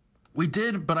week. We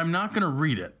did, but I'm not going to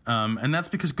read it. And that's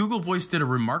because Google Voice did a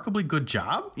remarkably good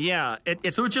job. Yeah.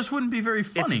 So it just wouldn't be very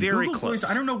funny. It's very Google close. Voice,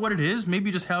 I don't know what it is. Maybe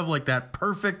you just have like that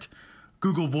perfect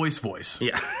Google voice.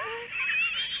 Yeah.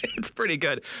 It's pretty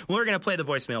good. Well, we're going to play the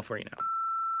voicemail for you now.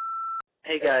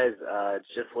 Hey, guys.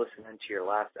 Just listening to your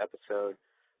last episode.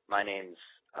 My name's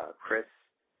Chris.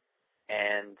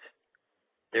 And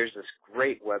there's this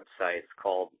great website. It's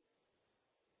called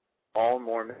All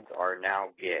Mormons Are Now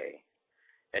Gay.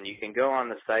 And you can go on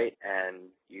the site and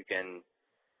you can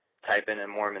type in a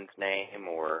Mormon's name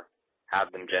or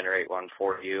have them generate one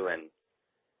for you, and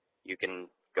you can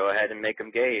go ahead and make them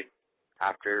gay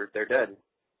after they're dead.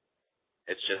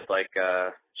 It's just like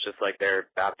their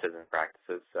baptism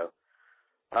practices. So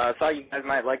I thought you guys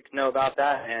might like to know about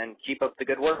that, and keep up the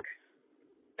good work.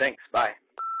 Thanks. Bye.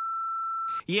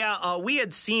 Yeah, we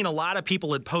had seen a lot of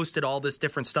people had posted all this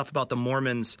different stuff about the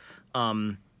Mormons.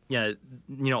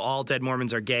 All dead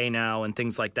Mormons are gay now and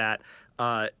things like that.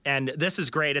 And this is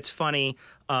great. It's funny.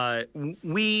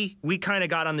 We kind of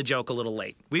got on the joke a little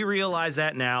late. We realize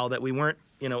that now that we weren't,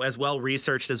 as well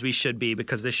researched as we should be,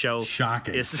 because this show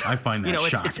shocking. Is, I find that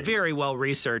shocking. It's very well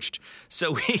researched.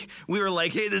 So we were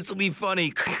like, hey, this will be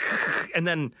funny. And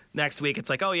then next week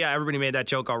it's like, oh yeah, everybody made that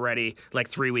joke already, like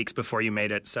 3 weeks before you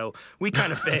made it. So we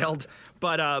kind of failed.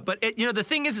 But the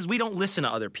thing is we don't listen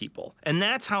to other people, and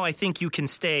that's how I think you can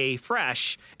stay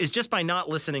fresh, is just by not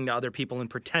listening to other people and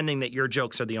pretending that your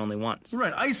jokes are the only ones.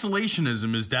 Right.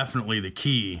 Isolationism is definitely the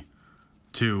key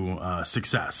to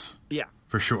success. Yeah,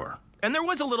 for sure. And there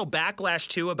was a little backlash,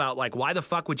 too, about, like, why the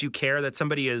fuck would you care that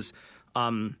somebody is,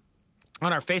 on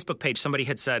our Facebook page, somebody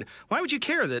had said, why would you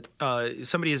care that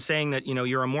somebody is saying that,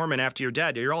 you're a Mormon after you're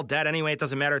dead? You're all dead anyway. It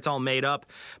doesn't matter. It's all made up.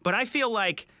 But I feel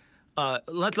like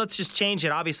let's just change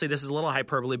it. Obviously, this is a little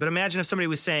hyperbole, but imagine if somebody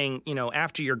was saying,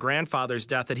 after your grandfather's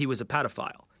death that he was a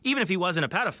pedophile. Even if he wasn't a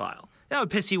pedophile, that would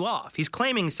piss you off. He's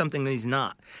claiming something that he's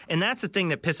not. And that's the thing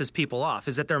that pisses people off,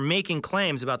 is that they're making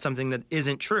claims about something that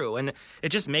isn't true. And it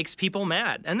just makes people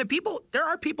mad. And there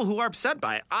are people who are upset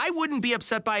by it. I wouldn't be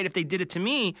upset by it if they did it to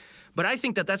me, but I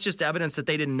think that that's just evidence that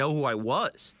they didn't know who I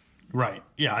was. Right.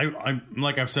 Yeah, I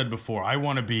like I've said before, I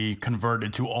want to be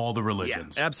converted to all the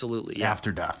religions. Yeah, absolutely. Yeah.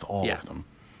 After death, all of them.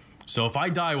 So if I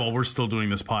die while we're still doing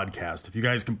this podcast, if you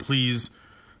guys can please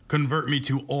convert me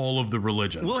to all of the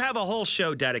religions. We'll have a whole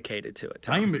show dedicated to it,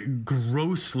 Tom. I'm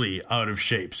grossly out of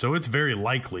shape, so it's very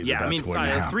likely that's going to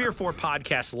happen. 3 or 4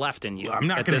 podcasts left in you. I'm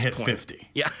not going to hit point. 50.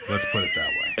 Yeah. Let's put it that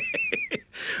way.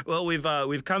 Well,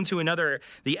 we've come to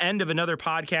the end of another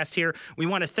podcast here. We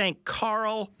want to thank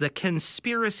Carl, the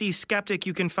conspiracy skeptic.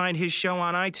 You can find his show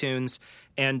on iTunes,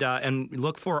 and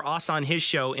look for us on his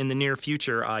show in the near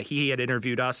future. He had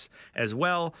interviewed us as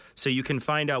well, so you can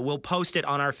find out. We'll post it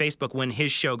on our Facebook when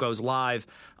his show goes live.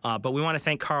 But we want to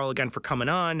thank Carl again for coming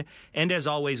on, and as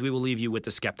always, we will leave you with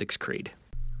the Skeptic's Creed.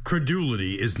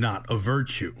 Credulity is not a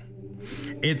virtue.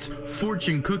 It's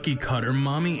fortune cookie cutter,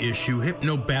 mommy issue,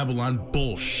 hypno Babylon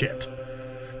bullshit.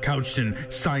 Couched in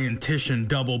scientician,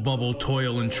 double bubble,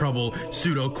 toil and trouble,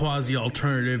 pseudo quasi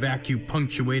alternative,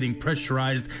 acupunctuating,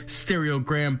 pressurized,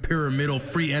 stereogram, pyramidal,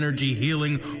 free energy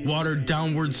healing, watered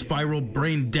downward spiral,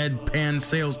 brain deadpan,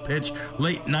 sales pitch,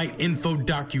 late night info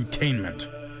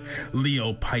docutainment.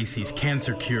 Leo, Pisces,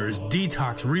 cancer cures,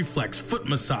 detox, reflex, foot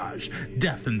massage,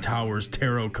 death and towers,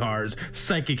 tarot cards,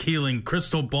 psychic healing,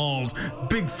 crystal balls,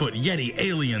 Bigfoot, Yeti,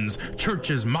 aliens,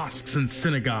 churches, mosques and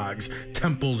synagogues,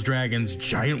 temples, dragons,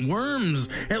 giant worms,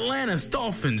 Atlantis,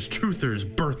 dolphins, truthers,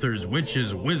 birthers,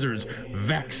 witches, wizards,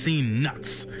 vaccine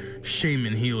nuts,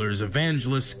 shaman healers,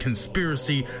 evangelists,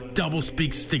 conspiracy,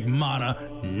 doublespeak,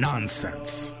 stigmata,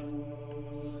 nonsense.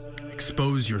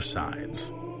 Expose your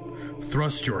sides.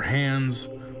 Thrust your hands,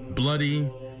 bloody,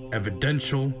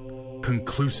 evidential,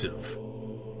 conclusive.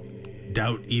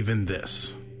 Doubt even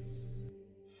this.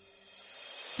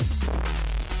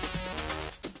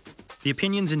 The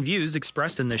opinions and views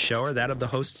expressed in this show are that of the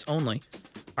hosts only.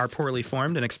 Our poorly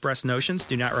formed and expressed notions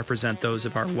do not represent those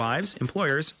of our wives,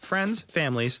 employers, friends,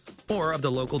 families, or of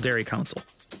the local dairy council.